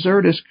where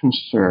desert is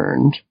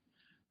concerned,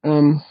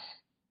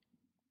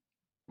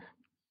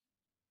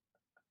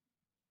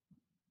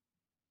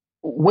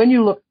 when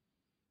you look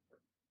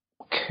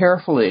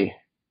carefully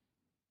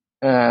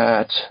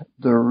at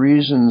the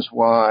reasons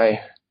why,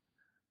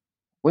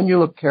 when you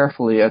look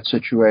carefully at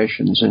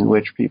situations in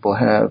which people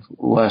have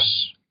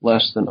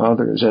less than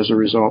others as a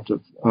result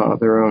of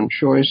their own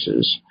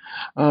choices,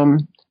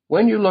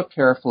 when you look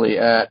carefully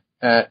at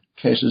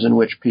cases in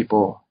which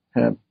people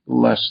have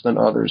less than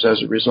others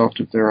as a result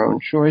of their own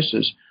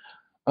choices,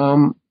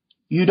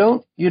 you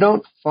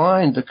don't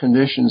find the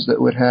conditions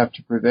that would have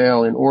to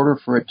prevail in order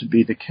for it to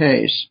be the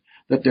case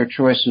that their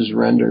choices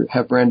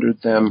have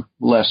rendered them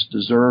less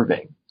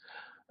deserving.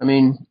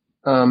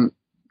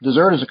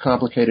 Desert is a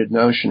complicated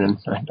notion, and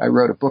I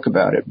wrote a book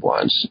about it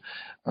once.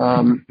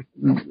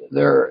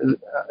 There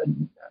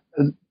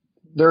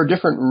are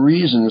different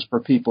reasons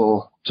for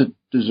people to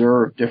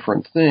deserve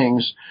different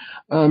things.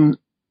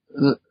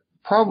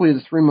 Probably the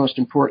three most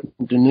important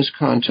in this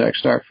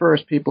context are,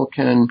 first, people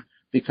can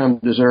become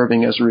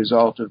deserving as a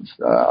result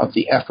of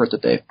the effort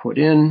that they've put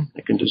in.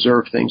 They can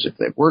deserve things if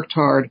they've worked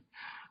hard.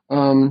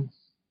 On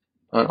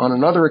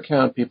another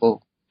account,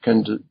 people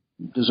can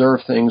deserve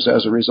things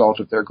as a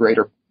result of their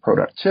greater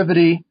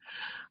productivity.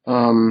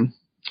 On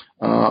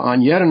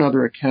yet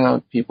another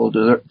account, people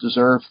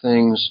deserve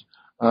things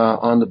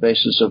on the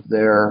basis of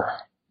their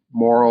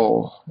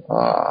moral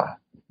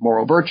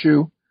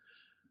virtue.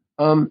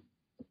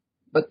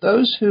 But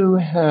those who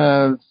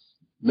have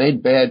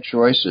made bad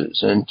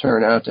choices and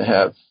turn out to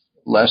have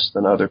less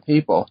than other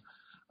people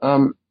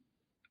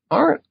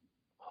aren't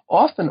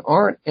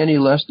any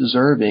less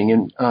deserving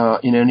in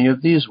any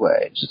of these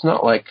ways. It's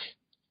not like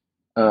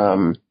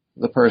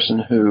the person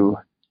who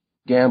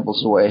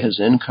gambles away his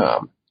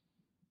income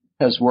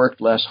has worked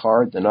less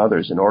hard than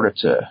others in order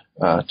to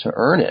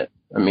earn it.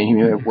 He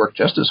may have worked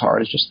just as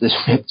hard. It's just this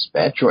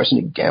bad choice and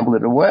he gambled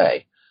it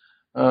away.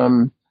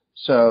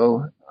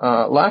 So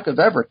lack of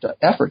effort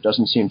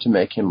doesn't seem to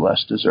make him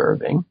less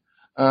deserving,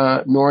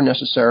 nor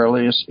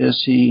necessarily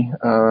is he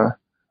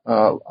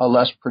a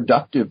less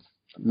productive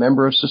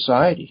member of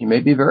society. He may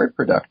be very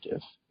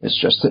productive. It's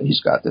just that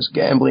he's got this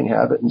gambling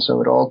habit, and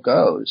so it all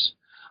goes.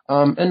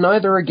 And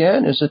neither,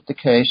 again, is it the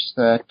case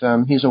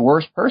that he's a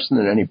worse person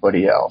than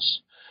anybody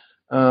else.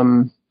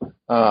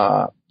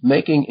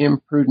 Making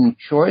imprudent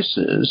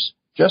choices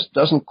just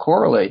doesn't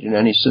correlate in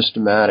any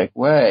systematic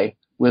way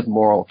with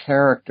moral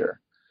character.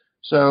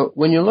 So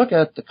when you look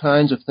at the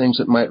kinds of things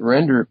that might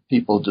render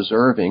people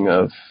deserving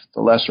of the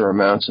lesser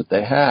amounts that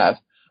they have,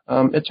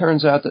 it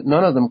turns out that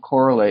none of them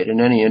correlate in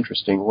any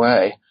interesting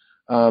way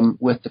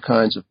with the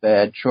kinds of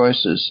bad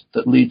choices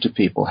that lead to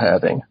people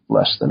having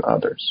less than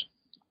others.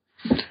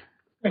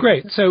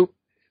 Great. So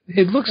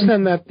it looks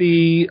then that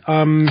the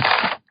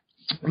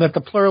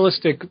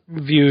pluralistic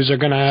views are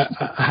going to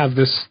have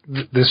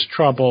this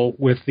trouble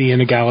with the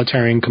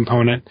inegalitarian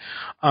component,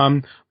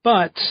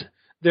 but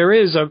there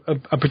is a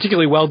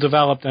particularly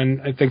well-developed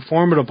and I think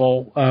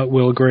formidable,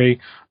 we'll agree,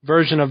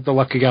 version of the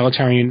luck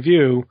egalitarian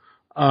view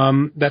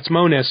that's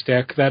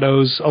monistic, that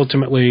owes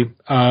ultimately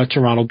to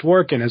Ronald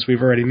Dworkin, as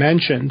we've already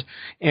mentioned.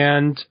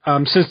 And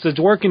since the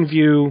Dworkin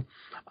view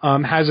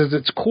has as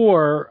its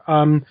core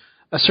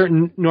a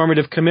certain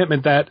normative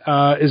commitment that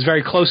is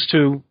very close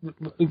to,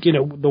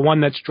 the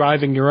one that's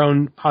driving your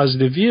own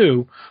positive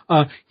view.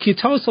 Can you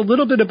tell us a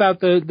little bit about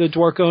the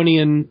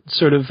Dworkonian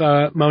sort of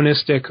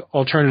monistic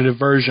alternative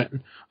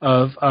version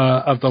of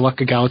the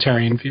luck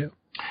egalitarian view?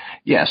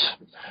 Yes.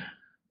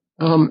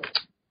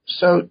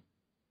 So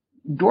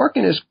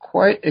Dworkin is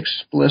quite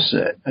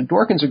explicit.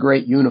 Dworkin's a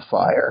great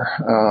unifier.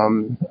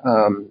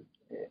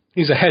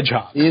 He's a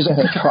hedgehog. He is a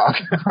hedgehog,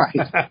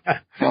 right.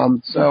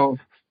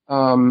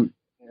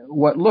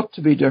 What look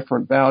to be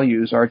different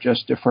values are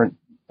just different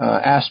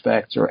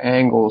aspects of or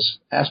angles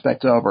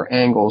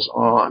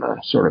on a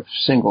sort of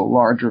single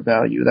larger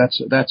value.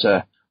 That's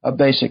a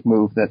basic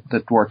move that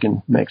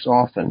Dworkin makes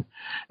often.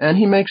 And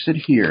he makes it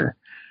here.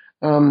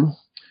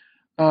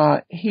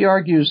 He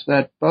argues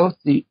that both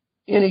the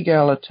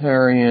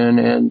inegalitarian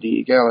and the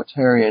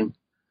egalitarian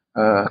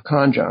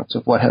conjuncts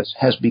of what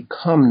has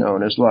become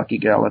known as luck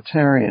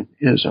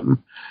egalitarianism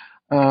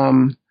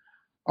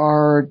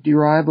are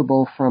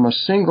derivable from a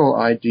single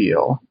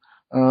ideal,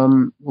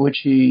 which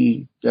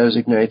he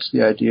designates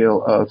the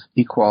ideal of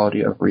equality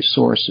of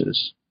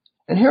resources.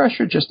 And here I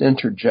should just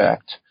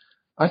interject.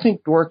 I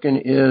think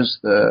Dworkin's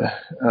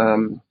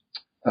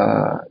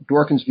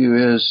view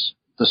is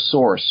the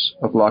source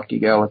of luck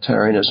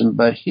egalitarianism,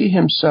 but he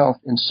himself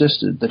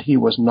insisted that he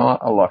was not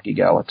a luck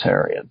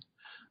egalitarian.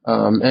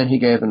 And he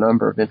gave a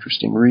number of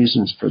interesting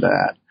reasons for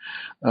that.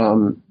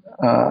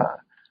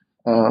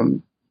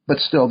 But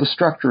still, the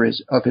structure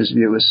of his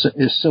view is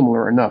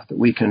similar enough that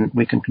we can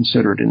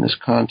consider it in this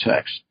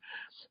context.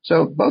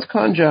 So both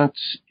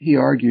conjuncts, he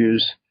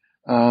argues,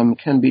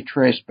 can be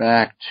traced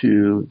back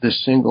to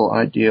this single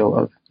ideal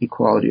of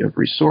equality of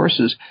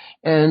resources.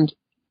 And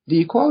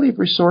the equality of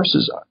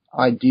resources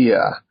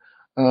idea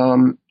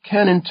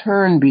can in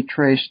turn be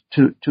traced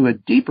to a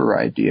deeper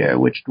idea,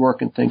 which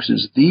Dworkin thinks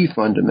is the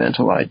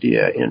fundamental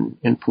idea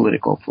in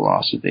political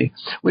philosophy,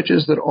 which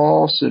is that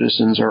all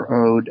citizens are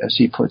owed, as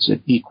he puts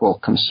it, equal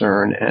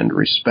concern and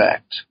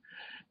respect.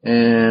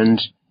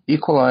 And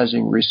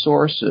equalizing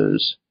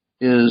resources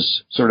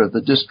is sort of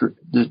the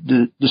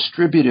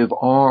distributive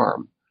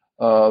arm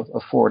of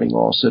affording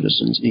all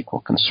citizens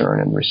equal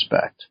concern and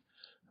respect.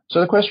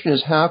 So the question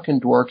is, how can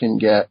Dworkin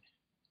get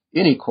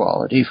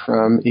inequality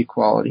from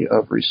equality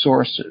of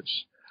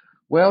resources?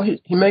 Well,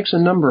 he makes a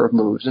number of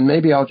moves, and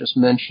maybe I'll just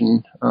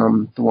mention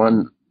the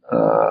one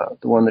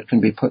that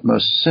can be put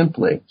most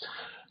simply.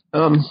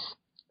 Dworkin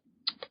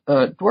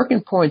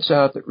points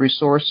out that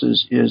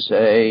resources is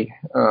the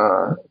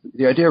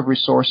idea of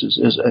resources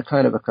is a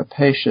kind of a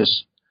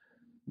capacious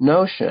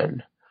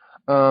notion,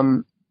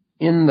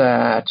 in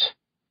that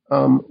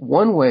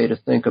one way to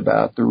think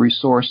about the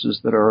resources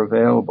that are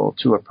available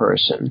to a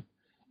person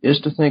is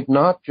to think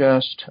not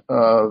just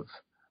of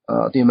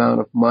the amount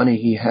of money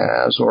he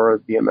has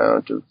or the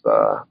amount of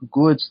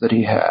goods that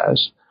he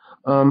has,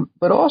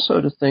 but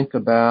also to think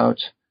about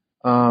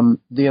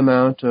the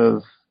amount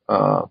of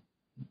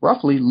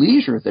roughly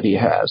leisure that he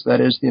has,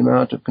 that is, the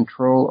amount of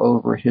control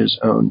over his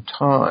own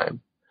time.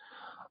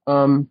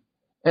 And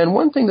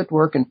one thing that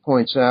Dworkin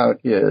points out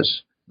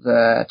is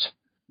that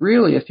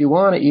really, if you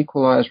want to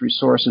equalize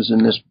resources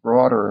in this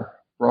broader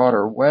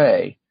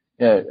way,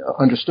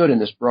 understood in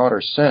this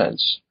broader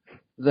sense,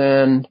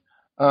 then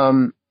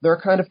there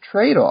are kind of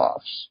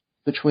trade-offs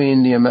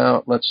between the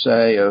amount, let's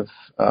say, of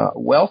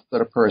wealth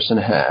that a person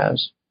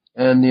has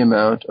and the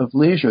amount of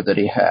leisure that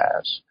he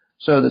has,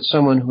 so that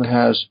someone who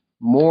has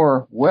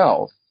more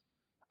wealth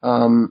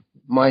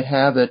might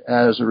have it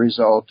as a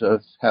result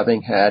of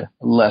having had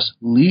less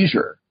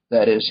leisure.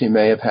 That is, he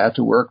may have had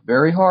to work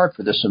very hard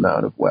for this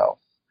amount of wealth.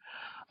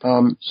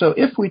 So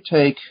if we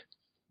take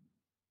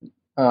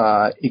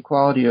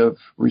equality of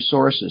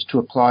resources to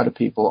apply to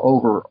people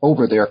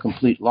over their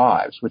complete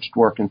lives, which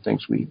Dworkin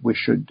thinks we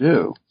should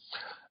do,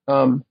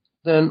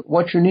 then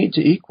what you need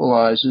to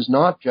equalize is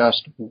not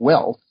just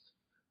wealth,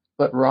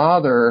 but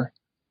rather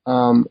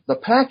the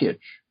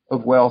package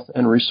of wealth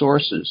and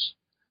resources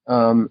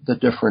that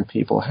different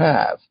people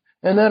have.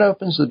 And that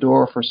opens the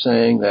door for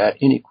saying that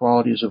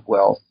inequalities of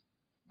wealth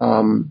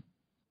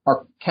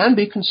can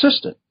be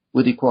consistent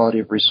with equality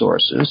of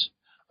resources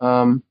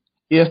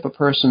if a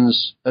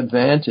person's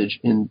advantage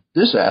in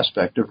this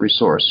aspect of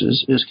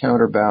resources is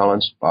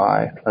counterbalanced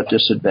by a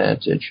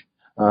disadvantage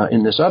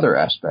in this other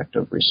aspect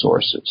of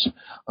resources.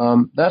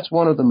 That's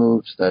one of the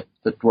moves that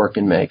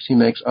Dworkin makes. He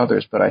makes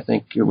others, but I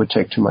think it would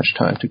take too much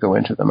time to go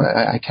into them.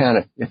 I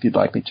can if you'd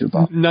like me to,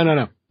 Bob.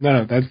 No.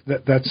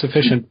 That's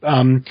sufficient.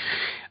 But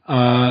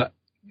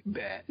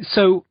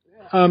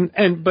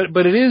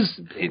it is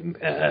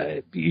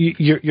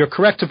you're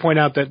correct to point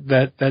out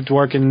that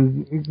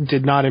Dworkin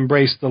did not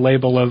embrace the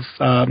label of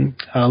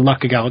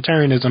luck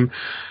egalitarianism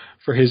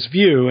for his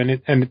view,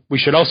 and we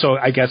should also,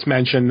 I guess,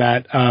 mention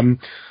that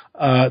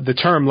the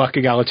term luck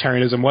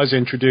egalitarianism was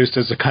introduced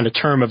as a kind of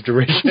term of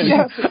derision.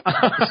 Yes.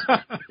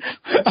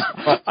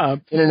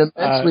 In an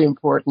immensely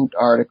important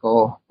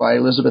article by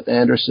Elizabeth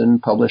Anderson,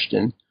 published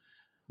in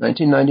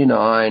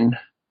 1999.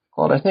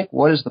 called, I think,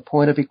 "What is the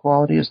Point of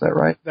Equality?" Is that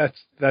right?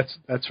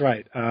 That's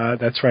right.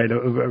 That's right. A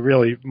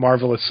really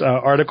marvelous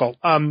article.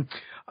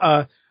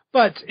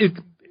 But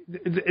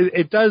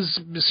it does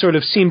sort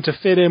of seem to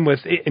fit in with.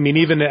 I mean,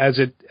 even as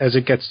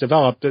it gets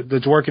developed, the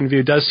Dworkin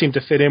view does seem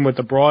to fit in with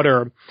the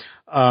broader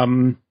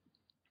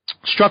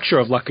structure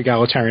of Luck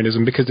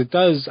egalitarianism, because it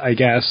does, I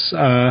guess,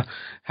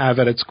 have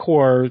at its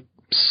core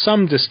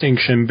some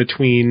distinction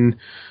between,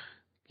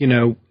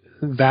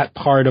 that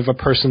part of a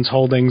person's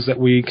holdings that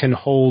we can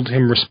hold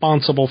him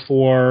responsible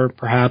for,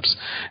 perhaps,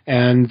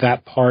 and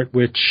that part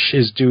which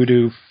is due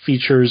to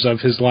features of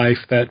his life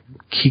that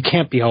he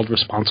can't be held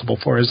responsible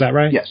for. Is that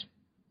right? Yes.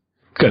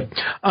 Good.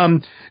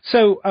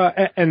 So,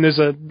 and there's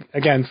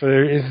again,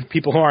 for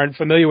people who aren't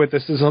familiar with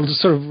this, there's a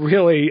sort of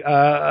really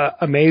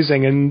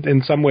amazing and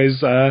in some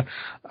ways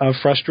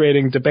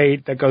frustrating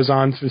debate that goes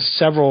on through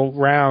several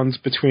rounds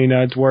between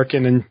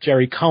Dworkin and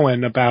Jerry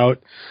Cohen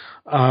about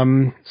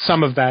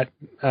some of that,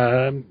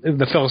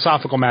 the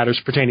philosophical matters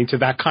pertaining to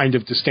that kind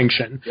of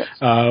distinction.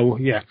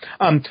 Yes.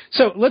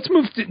 So let's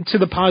move to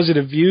the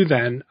positive view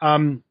then.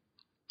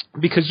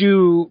 Because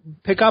you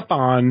pick up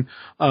on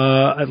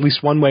at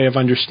least one way of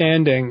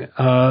understanding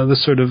the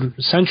sort of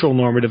central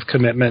normative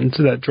commitment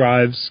that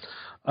drives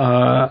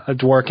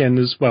Dworkin,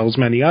 as well as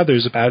many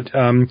others, about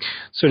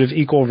sort of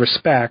equal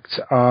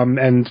respect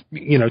and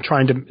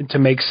trying to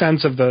make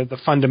sense of the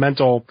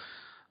fundamental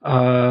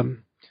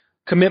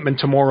commitment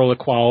to moral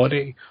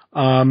equality.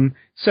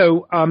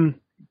 So can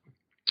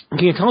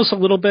you tell us a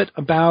little bit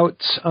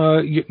about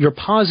your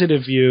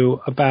positive view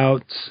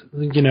about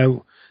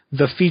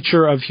the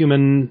feature of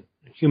human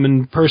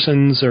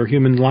persons or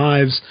human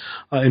lives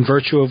in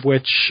virtue of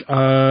which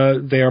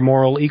they are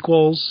moral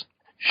equals?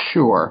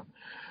 Sure.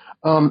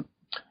 So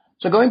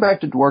going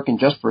back to Dworkin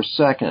just for a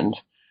second,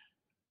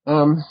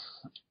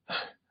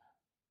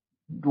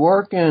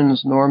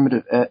 Dworkin's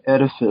normative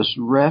edifice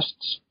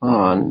rests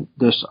on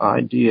this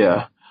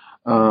idea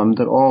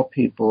that all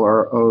people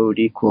are owed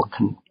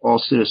all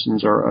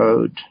citizens are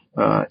owed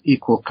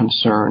equal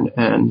concern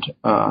and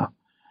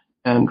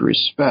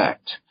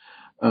respect.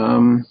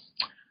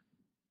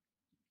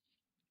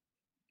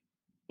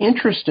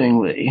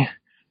 Interestingly,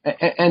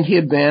 and he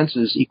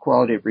advances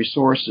equality of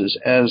resources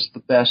as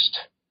the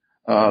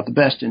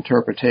best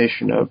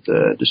interpretation of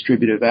the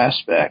distributive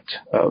aspect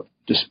of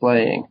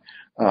displaying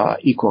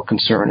equal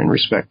concern and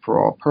respect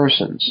for all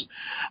persons.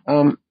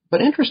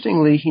 But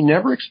interestingly, he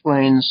never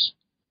explains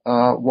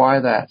why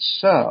that's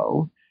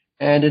so,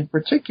 and in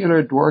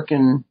particular,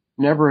 Dworkin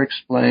never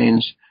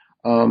explains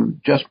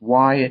just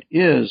why it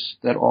is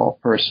that all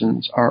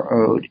persons are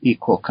owed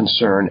equal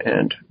concern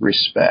and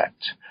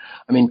respect.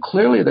 I mean,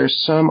 clearly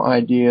there's some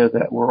idea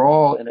that we're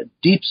all, in a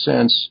deep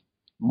sense,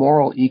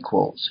 moral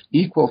equals,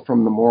 equal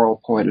from the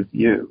moral point of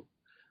view,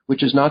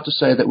 which is not to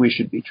say that we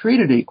should be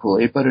treated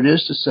equally, but it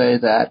is to say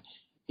that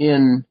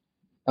in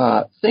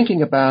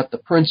thinking about the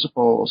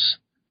principles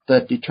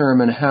that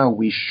determine how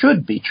we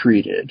should be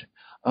treated,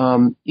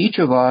 each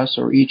of us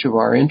or each of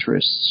our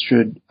interests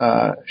should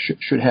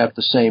have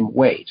the same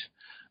weight.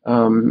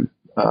 The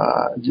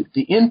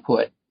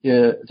input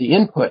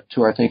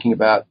to our thinking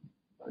about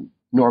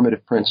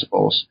normative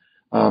principles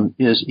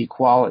is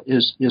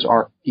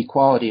our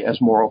equality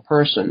as moral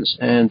persons,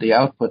 and the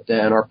output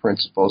then are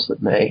principles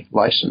that may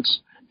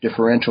license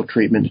differential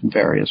treatment in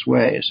various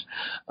ways.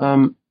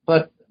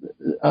 But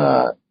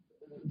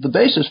the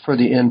basis for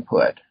the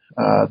input,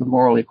 the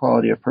moral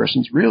equality of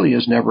persons, really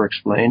is never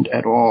explained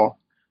at all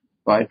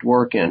by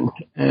Dworkin,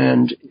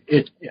 and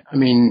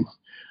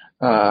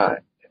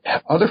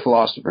other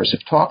philosophers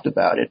have talked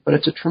about it, but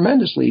it's a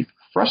tremendously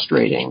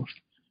frustrating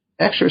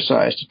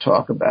exercise to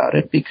talk about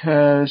it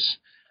because,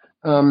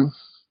 a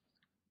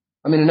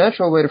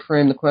natural way to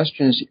frame the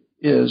question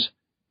is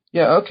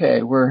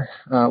okay,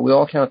 we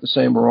all count the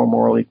same, we're all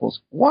moral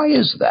equals. Why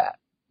is that?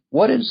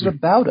 What is it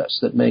about us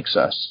that makes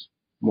us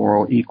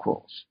moral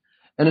equals?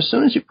 And as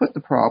soon as you put the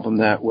problem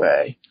that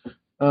way,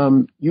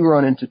 you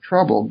run into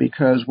trouble,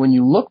 because when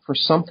you look for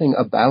something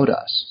about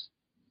us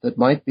that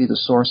might be the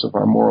source of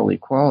our moral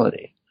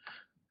equality,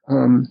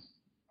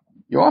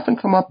 you often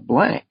come up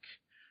blank.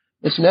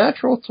 It's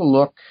natural to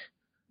look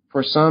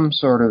for some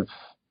sort of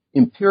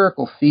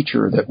empirical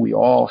feature that we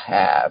all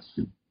have,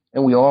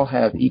 and we all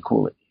have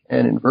equally.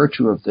 And in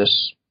virtue of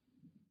this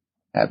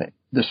having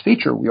this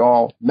feature, we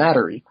all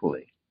matter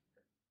equally.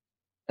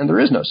 And there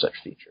is no such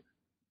feature.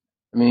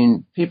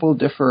 People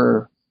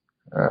differ.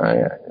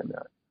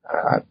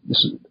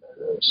 This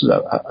is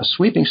a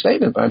sweeping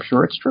statement, but I'm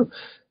sure it's true.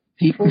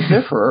 People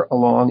differ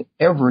along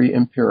every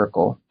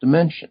empirical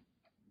dimension.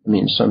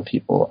 Some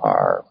people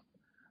are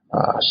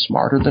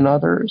smarter than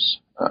others.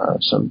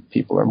 Some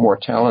people are more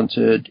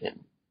talented in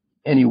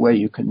any way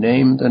you can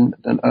name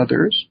than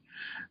others.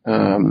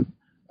 Some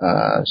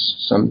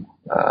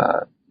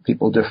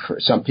people differ.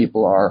 Some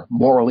people are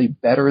morally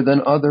better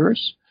than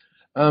others.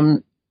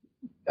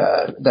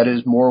 That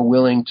is, more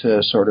willing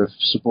to sort of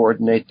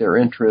subordinate their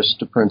interests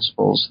to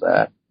principles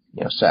that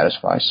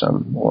satisfy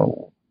some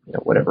moral,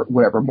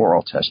 whatever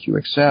moral test you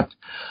accept.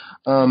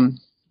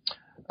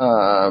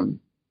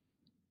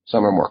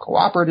 Some are more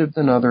cooperative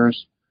than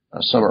others.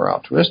 Some are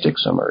altruistic.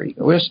 Some are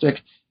egoistic.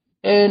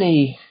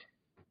 Any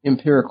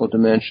empirical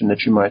dimension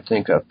that you might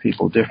think of,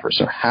 people differ.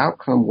 So how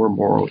come we're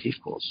moral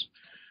equals?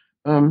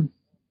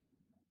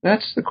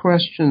 That's the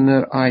question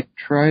that I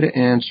try to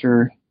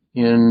answer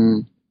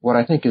in what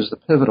I think is the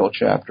pivotal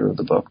chapter of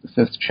the book, the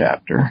 5th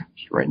chapter.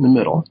 It's right in the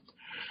middle.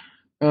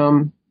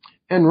 And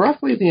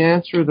roughly the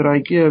answer that I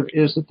give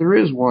is that there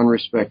is one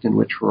respect in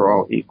which we're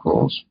all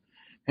equals,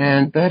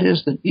 and that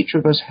is that each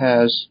of us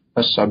has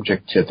a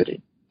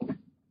subjectivity.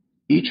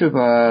 Each of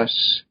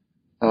us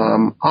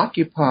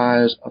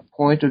occupies a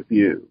point of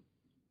view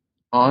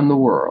on the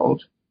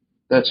world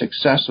that's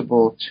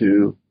accessible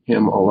to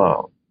him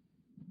alone.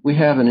 We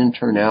have an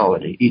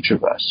internality, each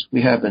of us.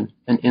 We have an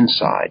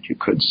inside, you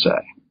could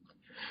say.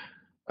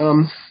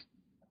 And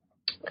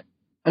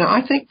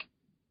I think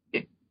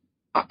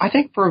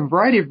for a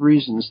variety of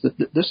reasons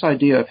that this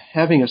idea of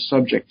having a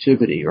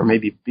subjectivity, or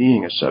maybe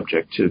being a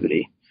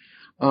subjectivity,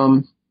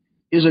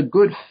 is a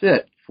good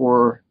fit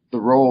for the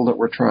role that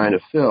we're trying to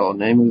fill,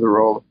 namely the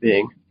role of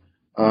being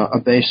a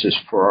basis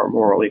for our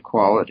moral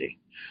equality.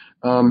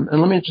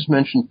 And let me just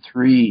mention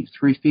three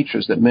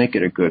features that make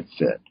it a good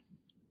fit.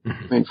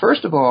 Mm-hmm. I mean,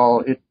 first of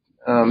all,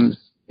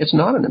 it's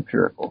not an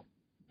empirical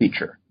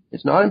feature.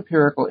 It's not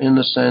empirical in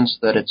the sense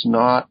that it's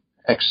not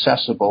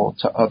accessible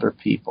to other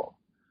people.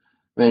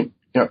 I mean,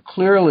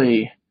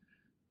 clearly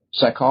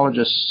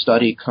psychologists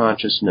study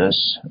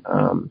consciousness,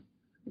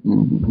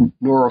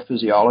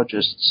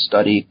 neurophysiologists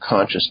study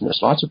consciousness,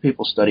 lots of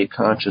people study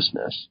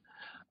consciousness,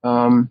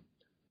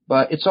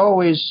 but it's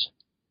always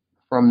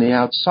from the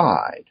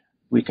outside.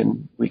 We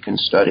can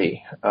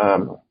study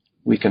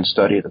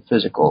the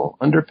physical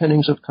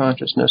underpinnings of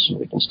consciousness, and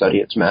we can study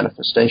its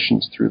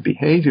manifestations through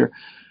behavior.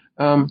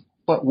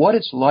 But what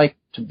it's like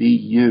to be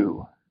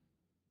you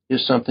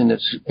is something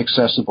that's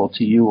accessible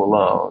to you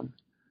alone.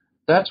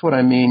 That's what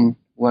I mean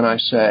when I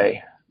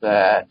say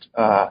that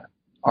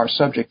our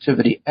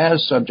subjectivity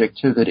as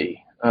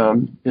subjectivity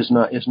is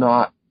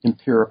not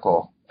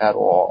empirical at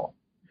all.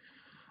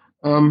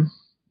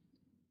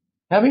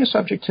 Having a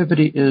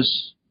subjectivity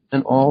is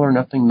an all or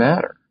nothing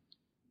matter.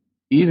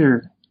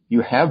 Either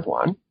you have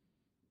one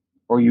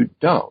or you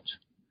don't.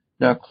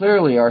 Now,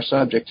 clearly, our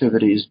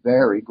subjectivities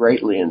vary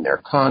greatly in their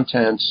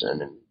contents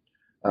and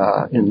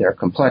in their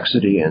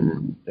complexity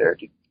and their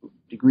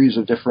degrees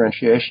of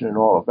differentiation and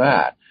all of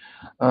that.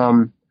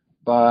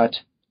 But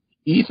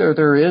either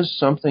there is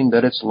something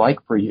that it's like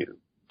for you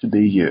to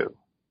be you,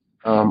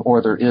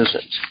 or there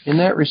isn't. In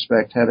that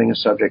respect, having a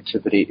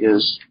subjectivity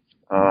is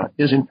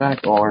in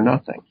fact all or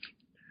nothing.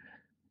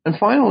 And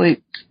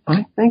finally,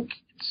 I think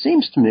it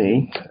seems to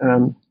me,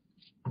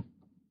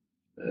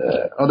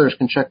 others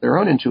can check their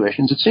own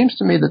intuitions. It seems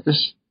to me that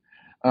this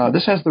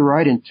has the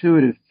right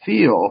intuitive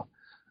feel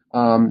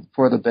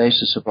for the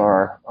basis of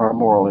our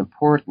moral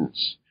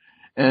importance.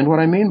 And what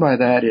I mean by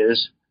that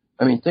is,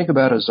 think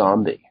about a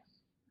zombie.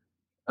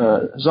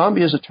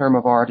 Zombie is a term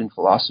of art in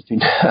philosophy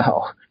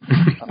now.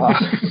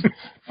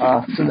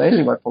 It's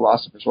amazing what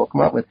philosophers will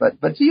come up with, but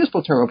it's a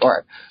useful term of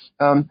art.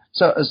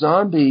 So a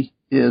zombie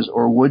is,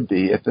 or would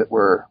be, if it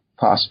were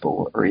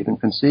possible or even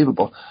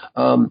conceivable,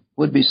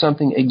 would be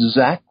something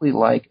exactly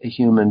like a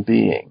human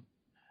being.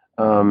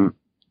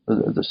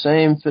 The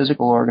same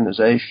physical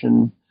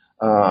organization,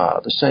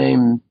 the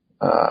same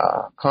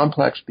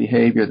complex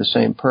behavior, the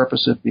same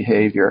purposive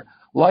behavior,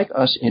 like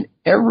us in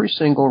every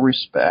single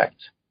respect,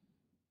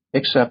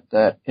 except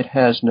that it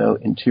has no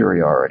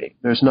interiority.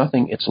 There's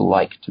nothing it's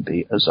like to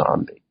be a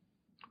zombie.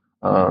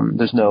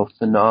 There's no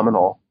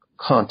phenomenal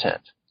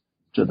content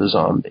to the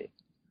zombie.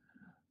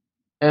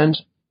 And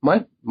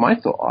my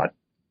thought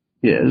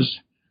is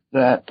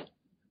that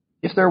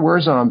if there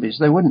were zombies,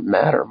 they wouldn't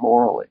matter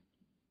morally.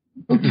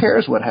 Who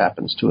cares what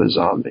happens to a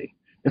zombie?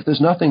 If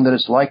there's nothing that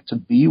it's like to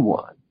be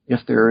one,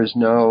 if there is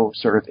no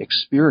sort of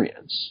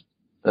experience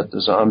that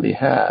the zombie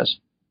has,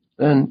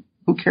 then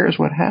who cares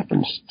what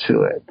happens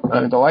to it?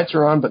 The lights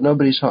are on, but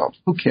nobody's home.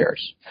 Who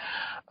cares?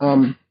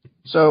 And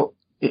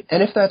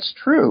if that's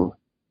true,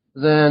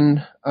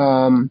 then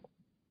the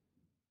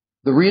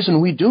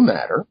reason we do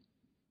matter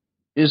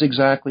is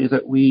exactly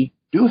that we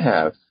do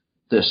have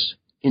this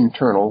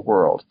internal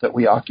world that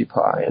we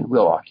occupy and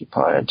will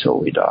occupy until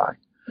we die.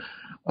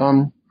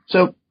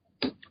 So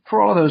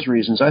for all those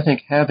reasons, I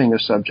think having a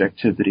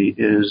subjectivity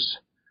is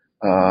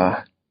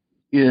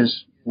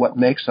what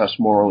makes us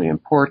morally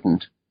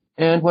important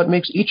and what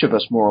makes each of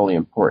us morally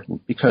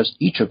important, because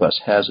each of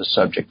us has a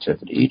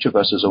subjectivity. Each of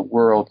us is a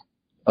world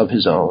of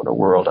his own, a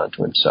world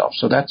unto himself.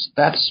 So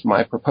that's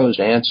my proposed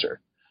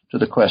answer to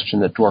the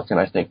question that Dworkin,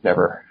 I think,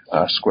 never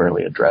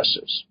squarely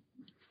addresses.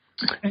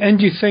 And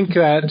you think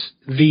that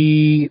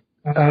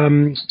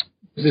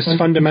this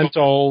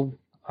fundamental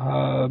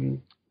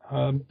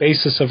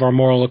basis of our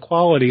moral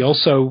equality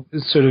also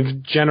sort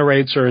of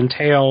generates or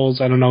entails,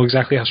 I don't know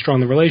exactly how strong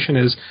the relation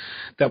is,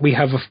 that we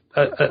have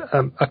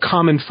a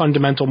common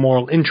fundamental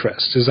moral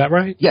interest. Is that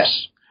right?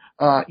 Yes.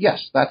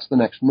 Yes, that's the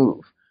next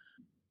move.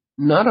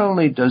 Not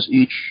only does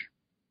each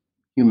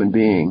human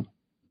being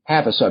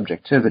have a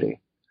subjectivity,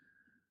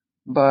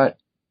 but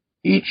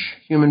each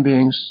human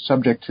being's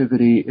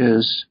subjectivity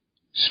is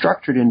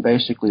structured in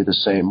basically the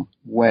same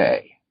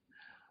way.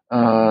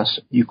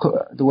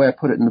 The way I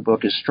put it in the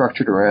book is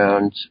structured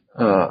around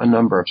a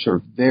number of sort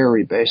of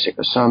very basic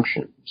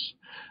assumptions,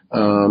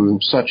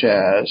 such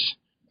as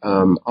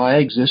I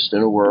exist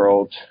in a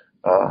world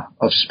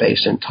of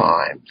space and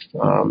time.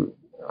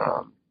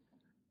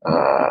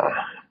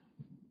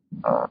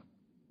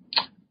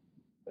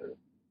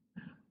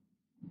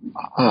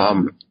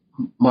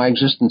 My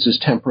existence is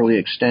temporally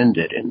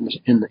extended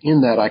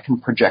in that I can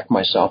project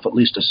myself at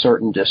least a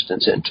certain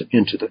distance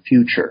into the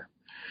future.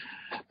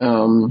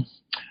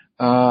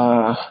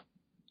 I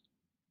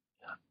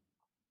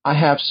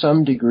have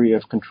some degree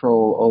of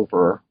control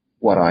over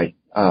what I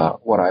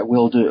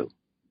will do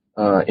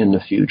in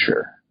the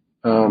future.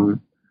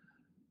 The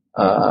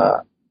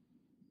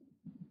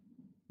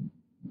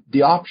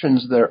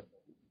options that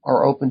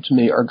are open to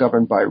me are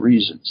governed by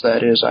reasons.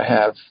 That is, I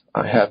have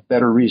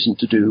better reason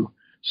to do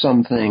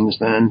some things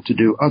than to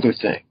do other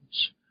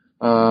things.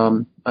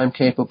 I'm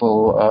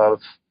capable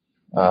of,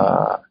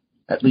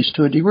 at least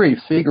to a degree,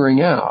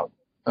 figuring out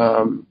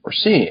or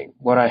seeing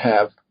what I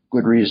have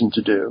good reason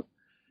to do,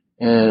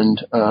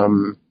 and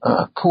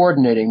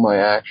coordinating my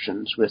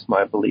actions with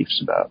my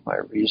beliefs about my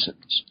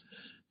reasons.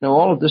 Now,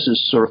 all of this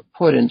is sort of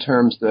put in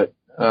terms that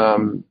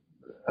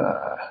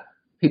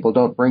people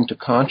don't bring to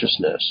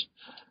consciousness,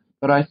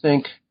 but I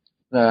think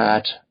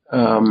that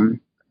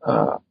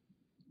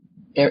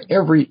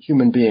every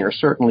human being, or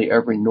certainly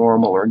every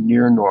normal or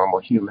near normal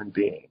human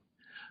being,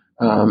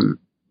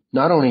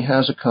 not only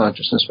has a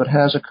consciousness, but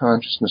has a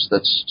consciousness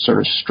that's sort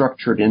of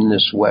structured in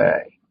this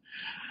way.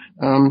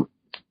 And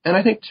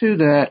I think, too,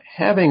 that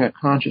having a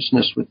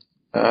consciousness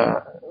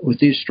with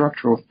these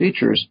structural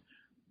features,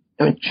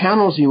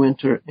 channels you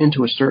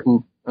into a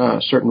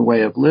certain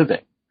way of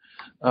living.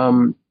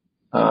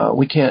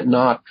 We can't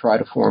not try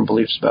to form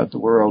beliefs about the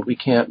world. We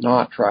can't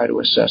not try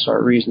to assess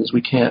our reasons.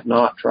 We can't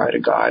not try to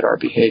guide our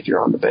behavior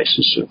on the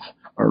basis of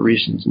our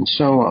reasons, and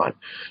so on.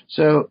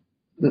 So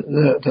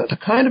the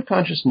kind of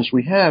consciousness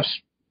we have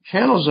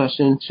channels us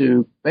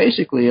into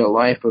basically a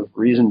life of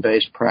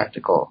reason-based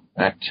practical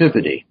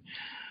activity.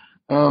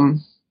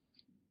 And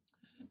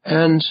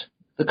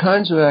the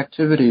kinds of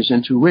activities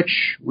into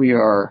which we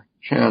are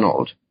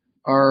channeled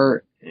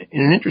are,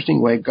 in an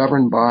interesting way,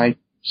 governed by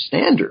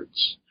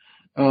standards.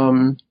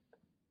 To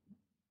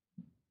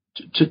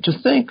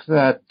think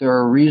that there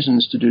are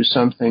reasons to do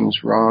some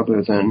things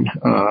rather than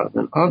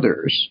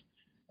others,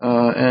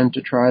 and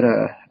to try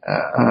to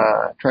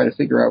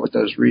figure out what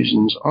those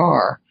reasons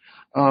are,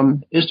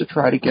 is to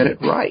try to get it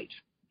right.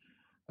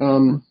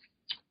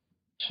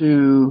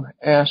 To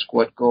ask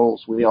what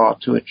goals we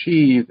ought to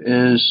achieve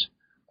is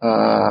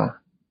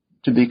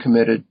to be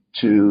committed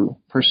to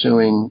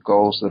pursuing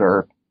goals that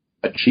are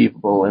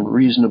achievable and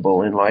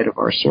reasonable in light of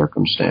our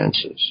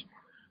circumstances.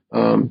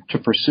 To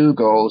pursue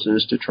goals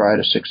is to try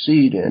to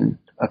succeed in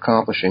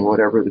accomplishing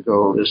whatever the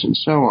goal is, and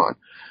so on.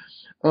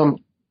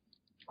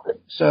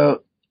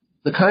 So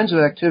the kinds of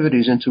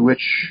activities into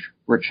which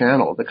we're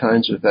channeled, the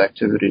kinds of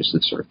activities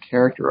that sort of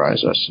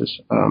characterize us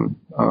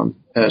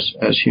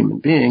as human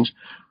beings,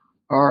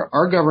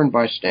 are governed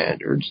by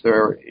standards.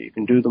 You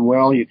can do them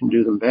well, you can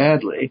do them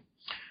badly.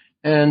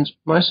 And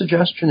my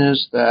suggestion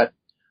is that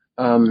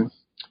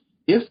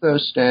if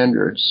those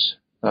standards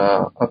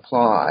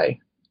apply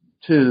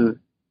to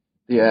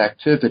the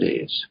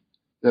activities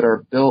that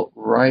are built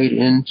right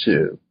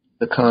into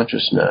the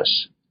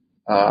consciousness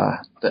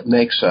that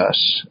makes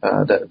us,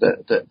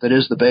 that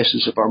is the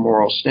basis of our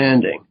moral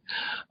standing,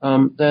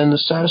 then the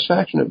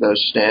satisfaction of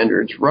those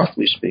standards,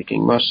 roughly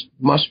speaking,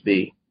 must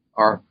be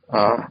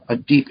a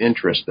deep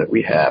interest that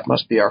we have,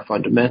 must be our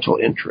fundamental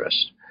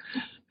interest.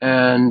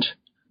 And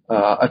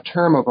a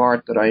term of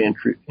art that I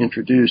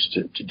introduced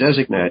to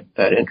designate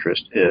that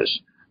interest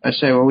is, I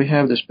say, well, we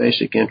have this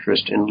basic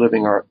interest in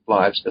living our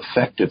lives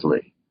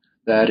effectively.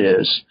 That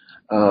is,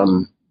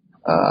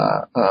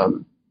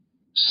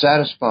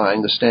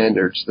 satisfying the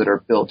standards that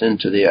are built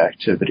into the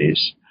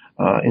activities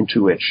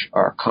into which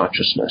our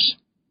consciousness,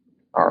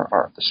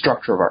 the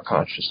structure of our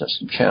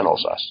consciousness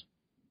channels us.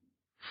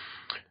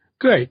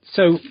 Great.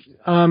 So,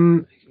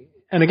 and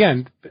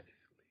again,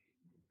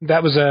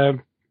 that was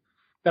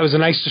a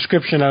nice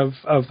description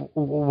of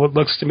what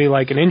looks to me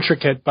like an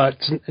intricate but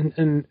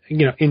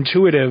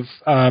intuitive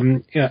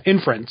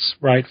inference,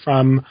 right,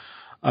 from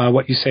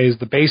what you say is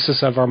the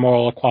basis of our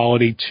moral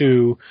equality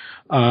to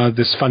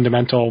this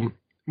fundamental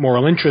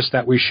moral interest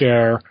that we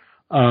share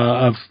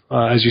of,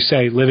 as you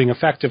say, living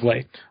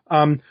effectively.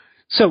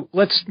 So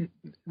let's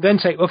then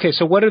say, okay,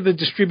 so what are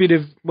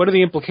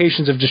the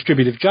implications of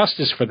distributive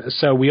justice for this?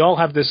 So we all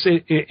have this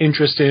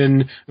interest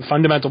in,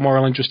 fundamental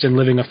moral interest in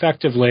living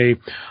effectively.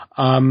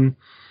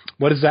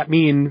 What does that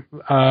mean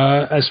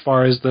as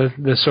far as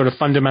the sort of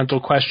fundamental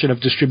question of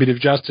distributive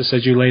justice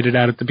as you laid it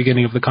out at the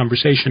beginning of the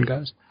conversation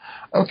goes?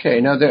 Okay,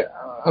 now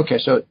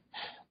so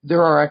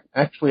there are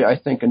actually, I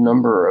think, a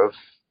number of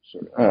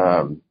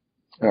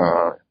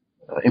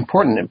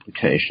important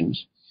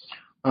implications.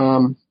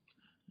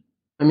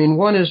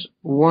 One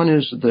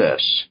is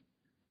this,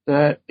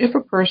 that if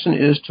a person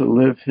is to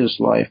live his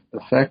life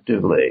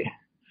effectively,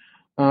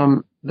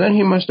 then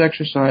he must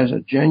exercise a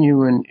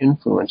genuine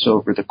influence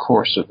over the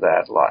course of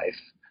that life.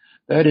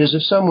 That is,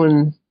 if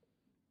someone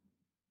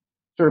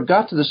sort of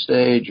got to the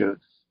stage of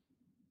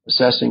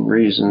assessing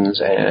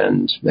reasons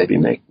and maybe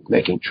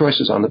making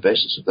choices on the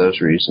basis of those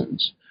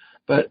reasons,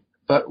 but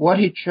what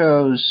he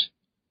chose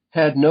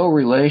had no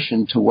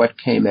relation to what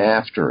came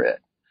after it,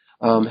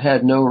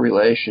 had no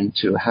relation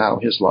to how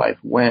his life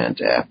went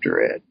after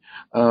it.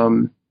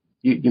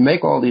 You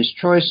make all these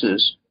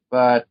choices,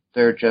 but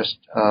they're just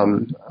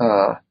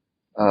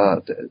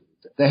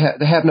they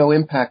have no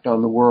impact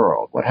on the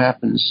world. What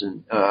happens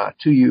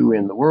to you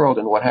in the world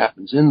and what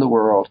happens in the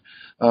world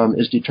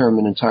is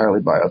determined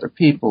entirely by other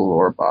people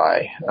or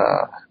by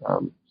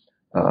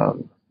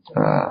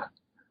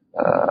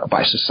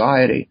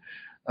society,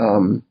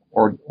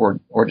 or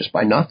just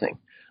by nothing.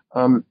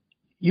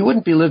 You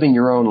wouldn't be living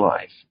your own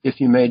life if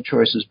you made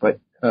choices, but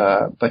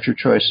your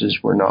choices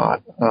were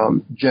not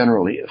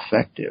generally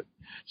effective.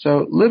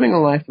 So living a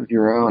life of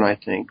your own, I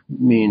think,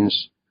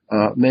 means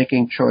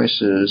making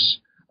choices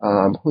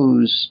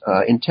whose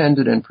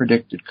intended and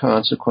predicted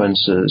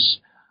consequences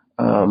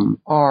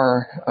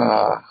are,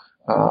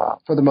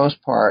 for the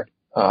most part,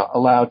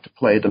 allowed to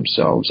play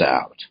themselves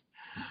out.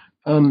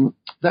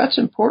 That's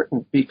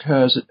important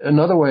because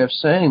another way of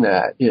saying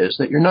that is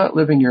that you're not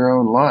living your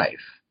own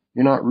life.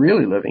 You're not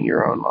really living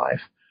your own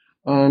life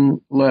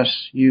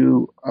unless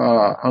you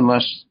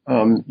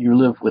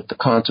live with the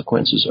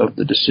consequences of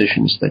the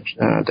decisions that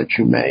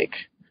you make.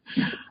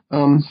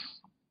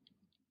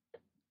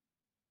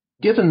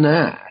 Given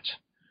that,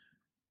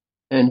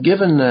 and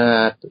given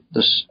that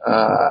this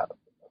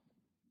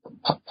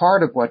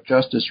part of what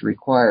justice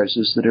requires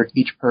is that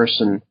each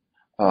person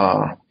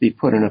be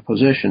put in a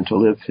position to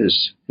live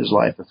his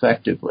life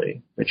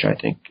effectively, which I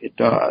think it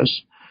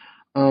does,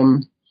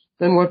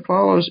 then what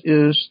follows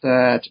is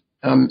that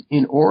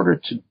in order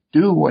to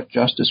do what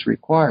justice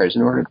requires,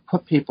 in order to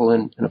put people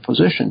in a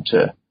position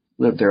to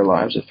live their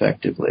lives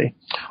effectively,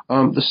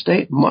 the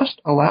state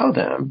must allow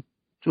them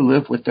to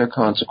live with their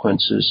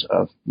consequences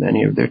of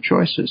many of their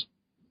choices,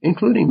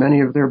 including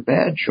many of their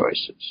bad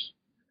choices.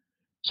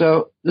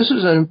 So this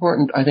is an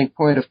important, I think,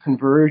 point of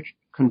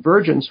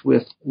convergence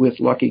with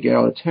luck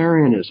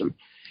egalitarianism,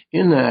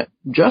 in that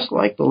just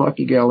like the luck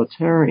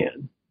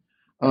egalitarian,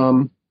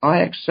 I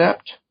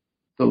accept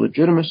the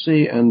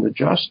legitimacy and the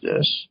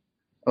justice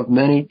of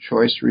many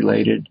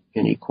choice-related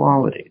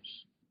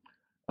inequalities.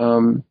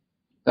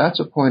 That's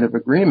a point of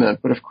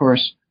agreement, but of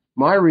course,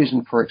 my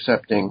reason for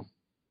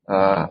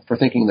for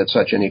thinking that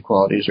such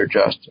inequalities are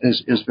just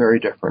is very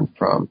different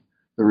from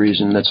the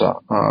reason that's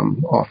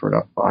offered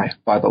up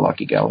by the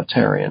luck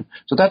egalitarian.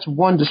 So that's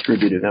one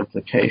distributive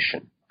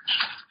implication.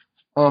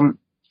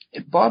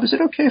 Bob, is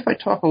it okay if I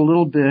talk a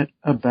little bit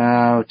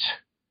about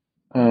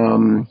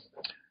the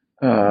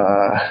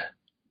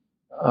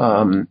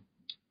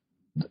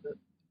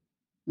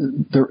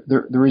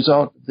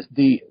result,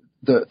 the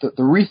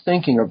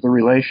rethinking of the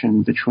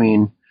relation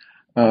between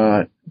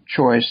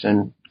choice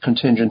and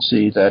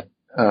contingency that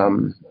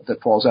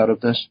falls out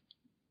of this?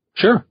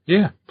 Sure.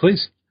 Yeah.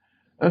 Please.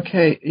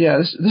 Okay. Yeah.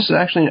 This is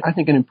actually, I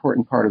think, an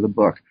important part of the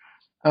book.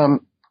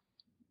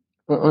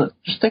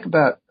 Just think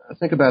about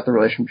the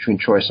relation between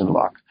choice and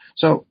luck.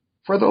 So,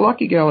 for the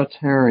luck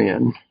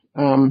egalitarian,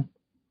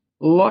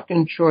 luck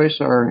and choice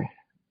are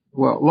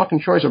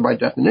by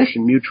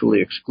definition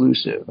mutually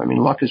exclusive. I mean,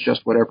 luck is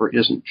just whatever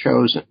isn't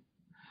chosen.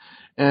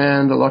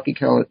 And the luck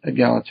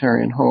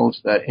egalitarian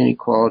holds that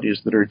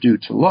inequalities that are due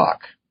to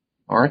luck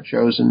aren't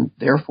chosen,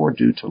 therefore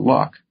due to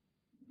luck,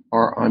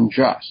 are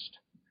unjust.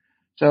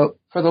 So,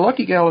 for the luck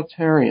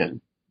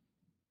egalitarian,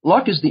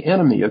 luck is the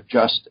enemy of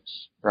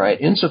justice, right?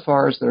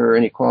 Insofar as there are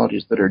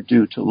inequalities that are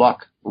due to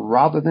luck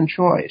rather than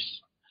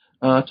choice,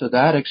 to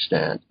that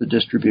extent, the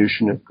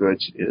distribution of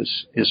goods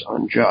is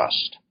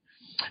unjust.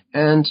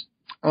 And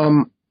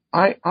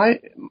I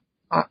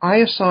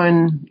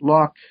assign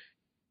luck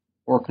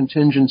or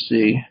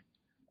contingency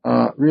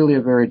really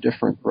a very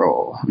different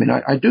role. I mean,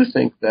 I do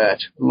think that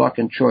luck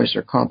and choice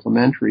are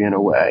complementary in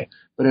a way,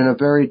 but in a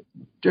very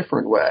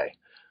different way.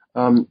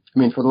 I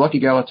mean, for the luck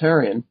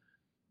egalitarian,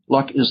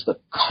 luck is the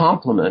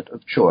complement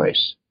of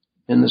choice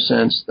in the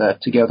sense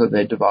that together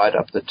they divide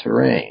up the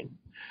terrain.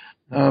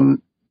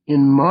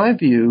 In my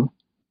view,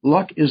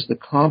 luck is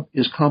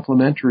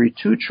complementary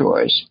to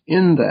choice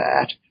in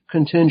that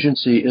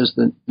contingency is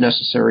the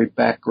necessary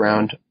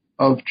background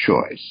of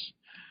choice.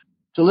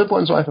 To live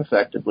one's life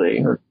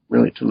effectively, or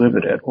really to live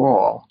it at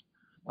all,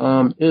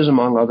 is,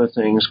 among other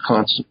things,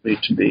 constantly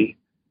to be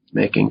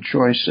making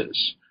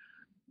choices.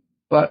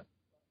 But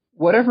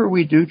whatever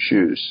we do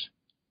choose,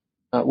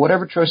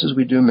 whatever choices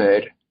we do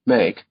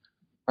make,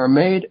 are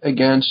made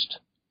against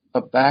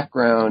a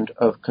background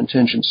of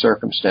contingent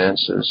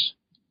circumstances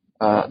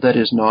that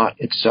is not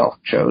itself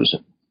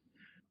chosen.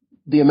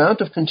 The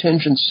amount of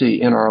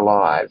contingency in our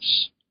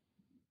lives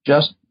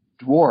just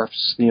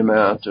dwarfs the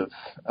amount of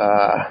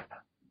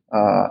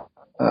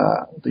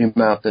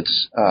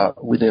that's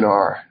within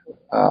our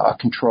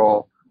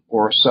control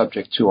or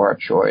subject to our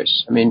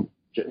choice. I mean,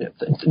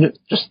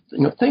 just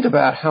think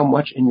about how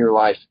much in your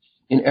life,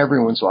 in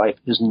everyone's life,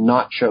 is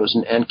not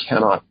chosen and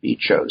cannot be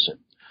chosen.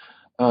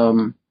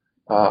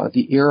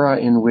 The era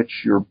in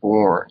which you're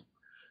born,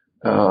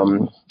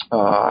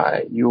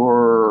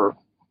 your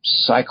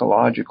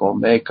psychological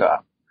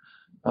makeup,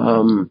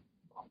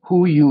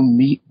 who you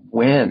meet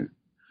when,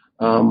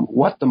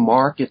 what the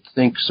market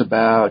thinks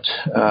about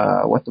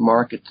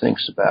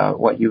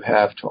what you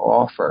have to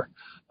offer,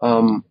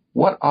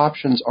 what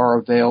options are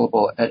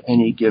available at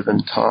any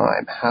given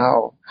time,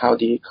 how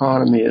the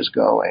economy is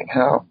going,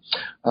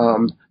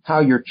 how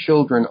your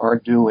children are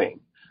doing,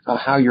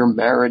 how your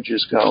marriage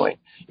is going.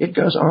 It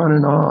goes on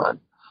and on.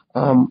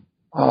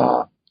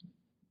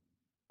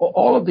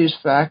 All of these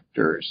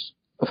factors,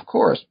 of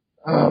course,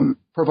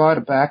 provide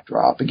a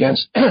backdrop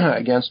against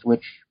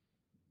which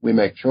we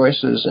make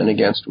choices and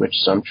against which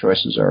some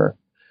choices are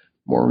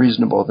more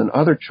reasonable than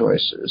other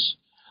choices.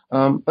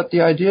 But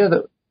the idea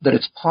that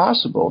it's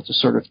possible to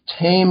sort of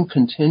tame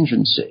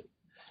contingency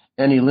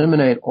and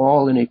eliminate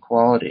all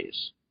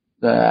inequalities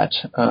that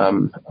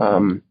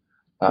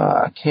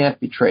can't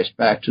be traced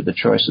back to the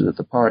choices of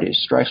the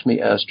parties strikes me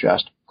as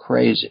just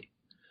crazy.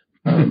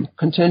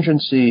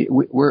 Contingency,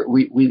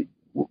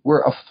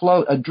 we're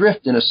afloat,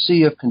 adrift in a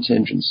sea of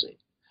contingency,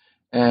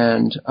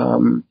 and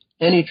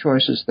any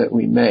choices that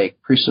we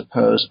make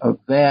presuppose a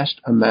vast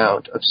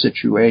amount of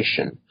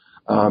situation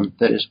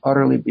that is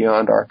utterly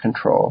beyond our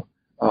control,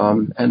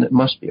 and it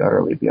must be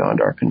utterly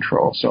beyond our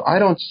control. So I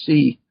don't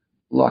see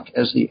luck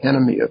as the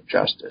enemy of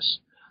justice.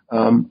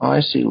 I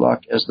see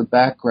luck as the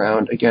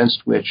background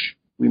against which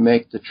we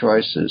make the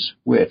choices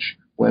which,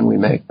 when we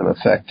make them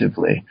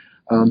effectively,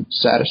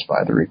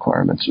 satisfy the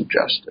requirements of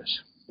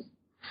justice.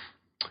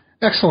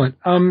 Excellent.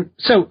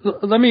 So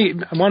I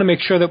want to make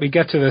sure that we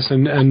get to this,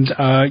 and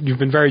you've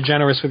been very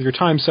generous with your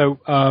time. So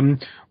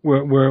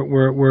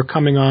we're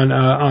coming on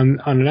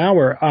an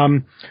hour.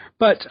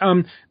 But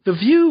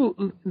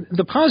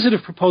the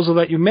positive proposal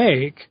that you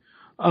make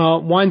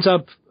winds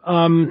up,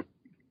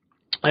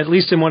 at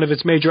least in one of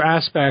its major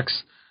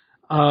aspects,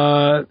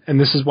 and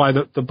this is why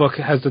the book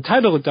has the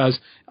title it does.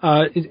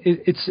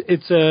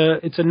 It's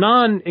a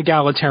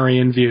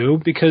non-egalitarian view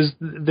because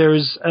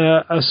there's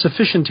a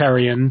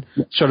sufficientarian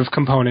sort of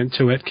component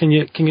to it. Can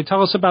you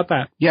tell us about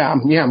that? Yeah,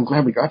 I'm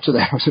glad we got to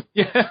that. I was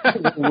a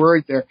little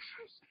worried there.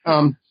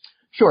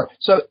 Sure.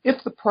 So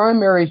if the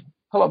primary,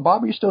 hello,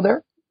 Bob, are you still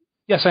there?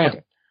 Yes, I am.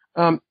 Okay.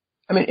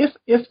 I mean,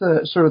 if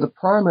the sort of the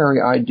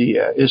primary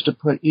idea is to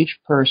put each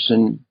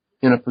person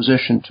in a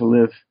position to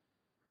live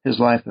his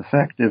life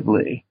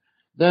effectively,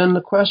 then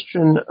the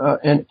question,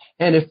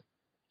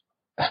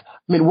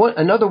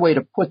 another way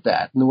to put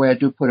that, and the way I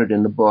do put it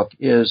in the book,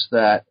 is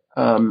that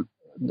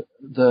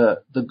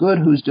the good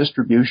whose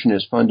distribution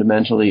is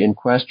fundamentally in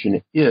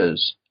question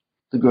is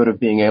the good of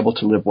being able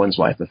to live one's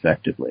life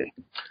effectively.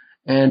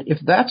 And if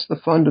that's the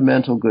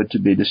fundamental good to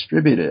be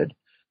distributed,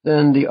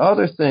 then the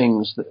other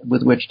things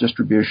with which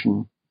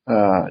distributive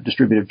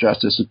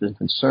justice has been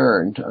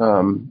concerned,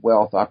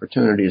 wealth,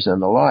 opportunities,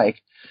 and the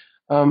like,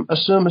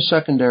 assume a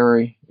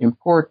secondary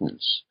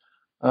importance.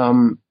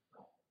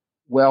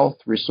 Wealth,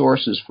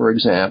 resources, for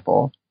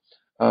example,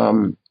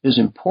 is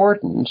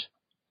important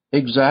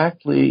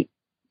exactly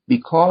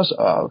because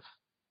of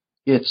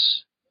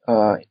its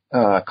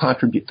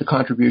the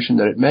contribution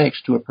that it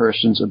makes to a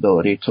person's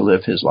ability to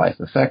live his life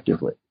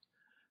effectively.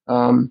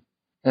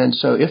 And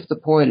so if the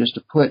point is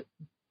to put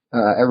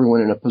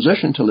everyone in a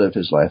position to live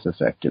his life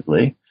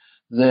effectively,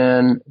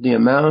 then the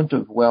amount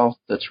of wealth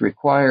that's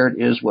required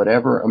is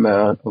whatever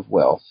amount of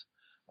wealth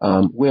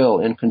will,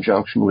 in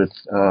conjunction with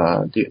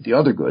the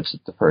other goods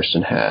that the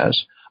person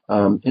has,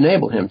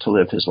 enable him to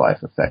live his life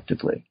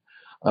effectively.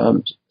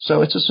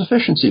 So it's a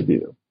sufficiency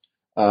view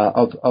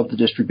of the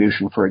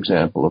distribution, for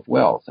example, of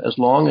wealth. As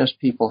long as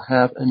people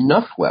have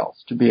enough wealth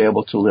to be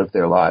able to live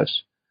their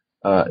lives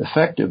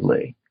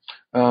effectively,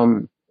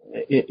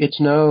 it's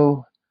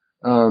no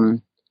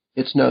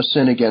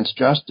sin against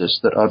justice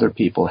that other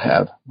people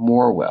have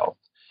more wealth.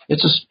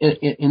 It's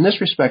in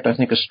this respect, I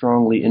think, a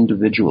strongly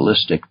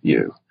individualistic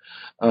view.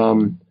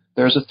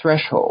 There's a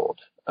threshold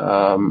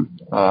of,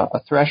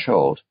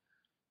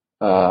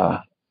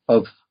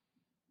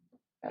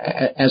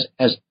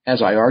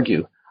 as I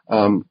argue,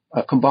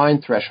 a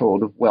combined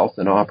threshold of wealth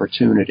and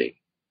opportunity,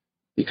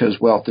 because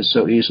wealth is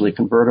so easily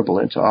convertible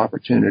into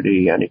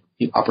opportunity, and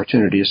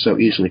opportunity is so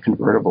easily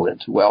convertible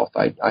into wealth.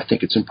 I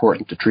think it's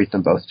important to treat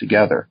them both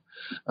together.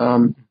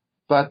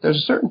 But there's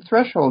a certain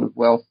threshold of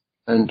wealth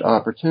and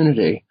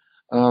opportunity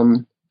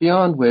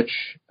beyond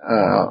which,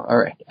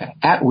 or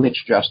at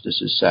which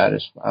justice is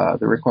satisfied,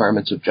 the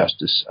requirements of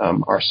justice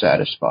are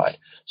satisfied.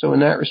 So in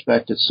that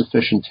respect, it's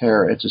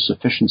a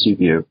sufficiency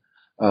view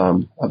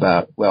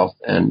about wealth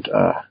and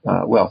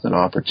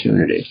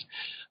opportunity.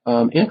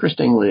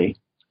 Interestingly,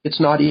 it's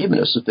not even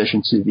a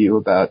sufficiency view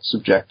about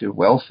subjective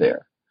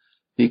welfare,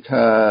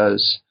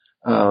 because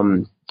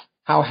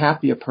how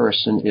happy a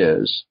person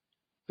is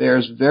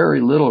bears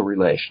very little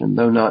relation,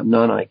 though not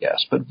none, I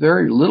guess, but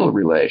very little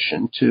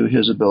relation to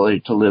his ability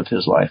to live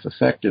his life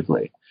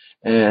effectively.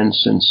 And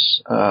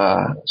since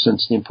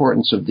the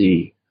importance of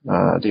the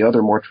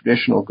other more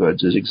traditional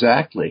goods is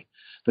exactly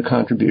the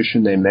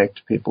contribution they make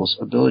to people's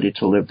ability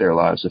to live their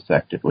lives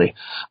effectively,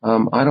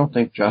 I don't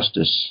think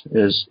justice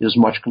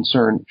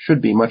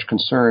should be much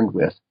concerned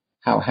with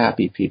how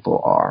happy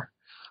people are.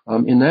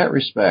 In that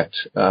respect,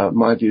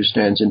 my view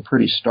stands in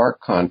pretty stark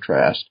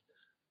contrast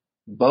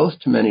both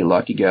to many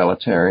luck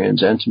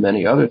egalitarians and to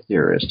many other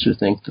theorists who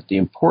think that the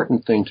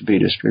important thing to be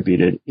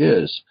distributed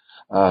is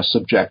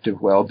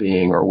subjective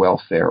well-being or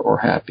welfare or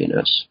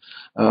happiness.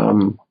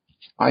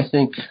 I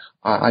think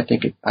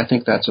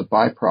that's a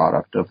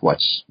byproduct of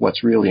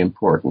what's really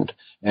important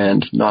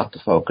and not the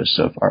focus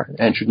of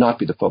should not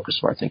be the focus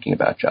of our thinking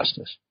about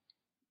justice.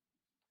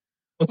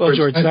 Well,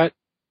 George,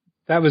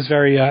 that was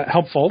very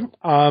helpful.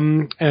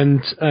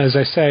 And as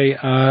I say,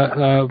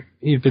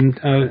 you've been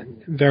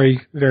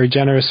very, very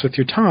generous with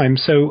your time.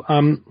 So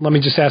let me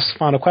just ask the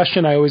final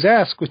question I always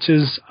ask, which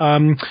is,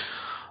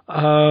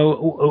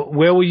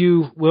 where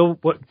will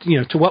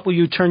to what will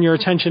you turn your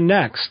attention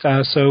next?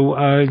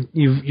 So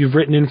you've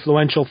written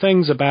influential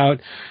things about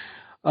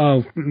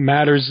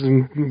matters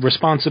and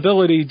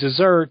responsibility,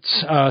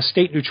 deserts,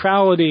 state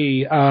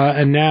neutrality,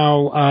 and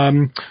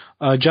now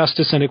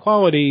justice and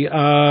equality.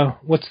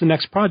 What's the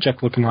next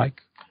project looking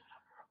like?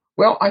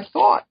 Well, I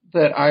thought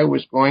that I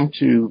was going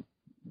to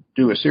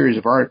do a series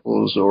of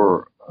articles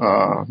or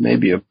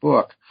maybe a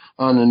book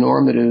on the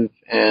normative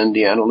and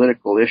the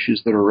analytical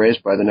issues that are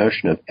raised by the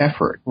notion of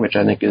effort, which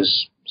I think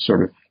is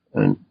sort of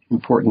an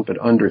important but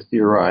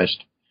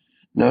under-theorized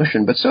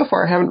notion. But so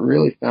far I haven't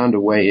really found a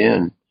way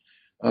in.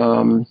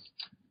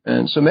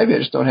 And so maybe I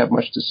just don't have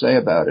much to say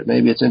about it.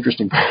 Maybe it's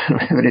interesting, but I don't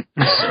have anything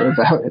to say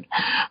about it.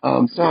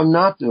 So I'm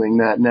not doing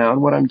that now.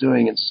 And what I'm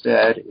doing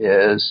instead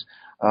is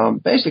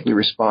basically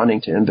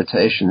responding to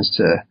invitations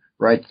to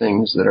write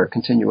things that are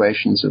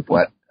continuations of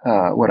what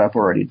I've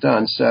already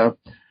done. So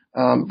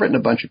I've written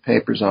a bunch of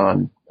papers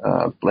on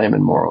blame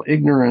and moral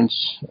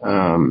ignorance,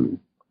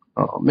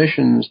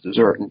 omissions,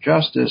 desert and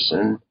justice.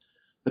 And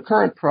the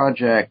current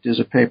project is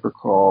a paper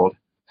called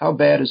How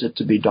Bad Is It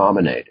to Be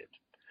Dominated?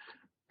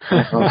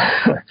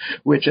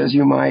 Which, as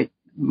you might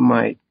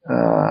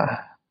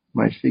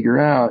figure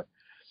out,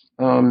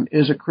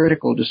 is a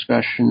critical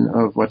discussion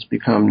of what's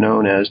become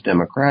known as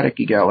democratic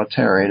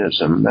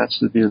egalitarianism. That's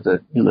the view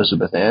that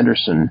Elizabeth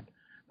Anderson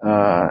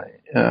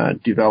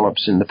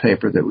develops in the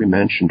paper that we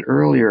mentioned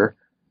earlier,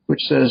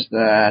 which says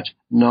that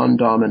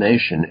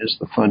non-domination is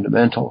the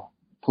fundamental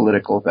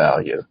political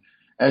value.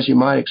 As you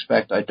might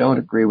expect, I don't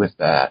agree with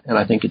that, and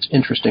I think it's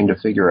interesting to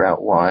figure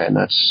out why, and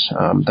that's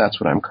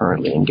what I'm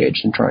currently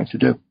engaged in trying to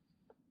do.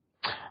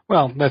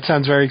 Well, that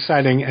sounds very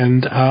exciting,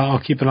 and I'll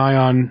keep an eye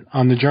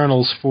on the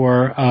journals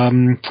for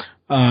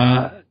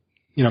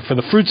for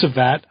the fruits of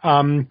that,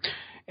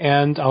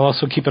 and I'll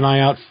also keep an eye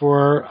out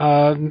for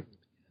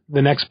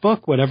the next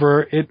book,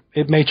 whatever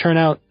it may turn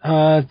out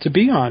to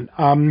be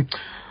on.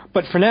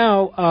 But for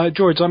now,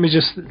 George, let me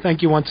just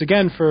thank you once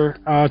again for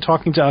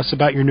talking to us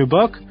about your new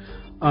book,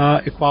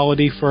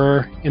 Equality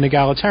for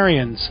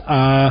Inegalitarians.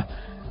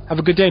 Have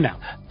a good day now.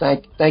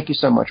 Thank you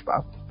so much,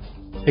 Bob.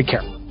 Take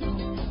care.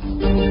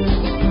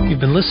 You've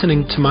been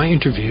listening to my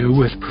interview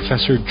with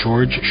Professor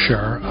George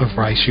Sher of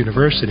Rice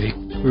University.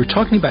 We were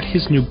talking about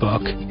his new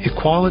book,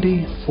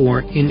 Equality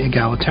for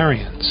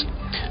Inegalitarians,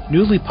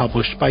 newly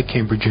published by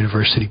Cambridge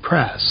University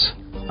Press.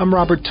 I'm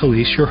Robert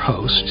Talisse, your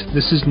host.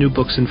 This is New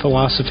Books in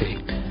Philosophy.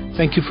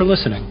 Thank you for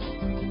listening.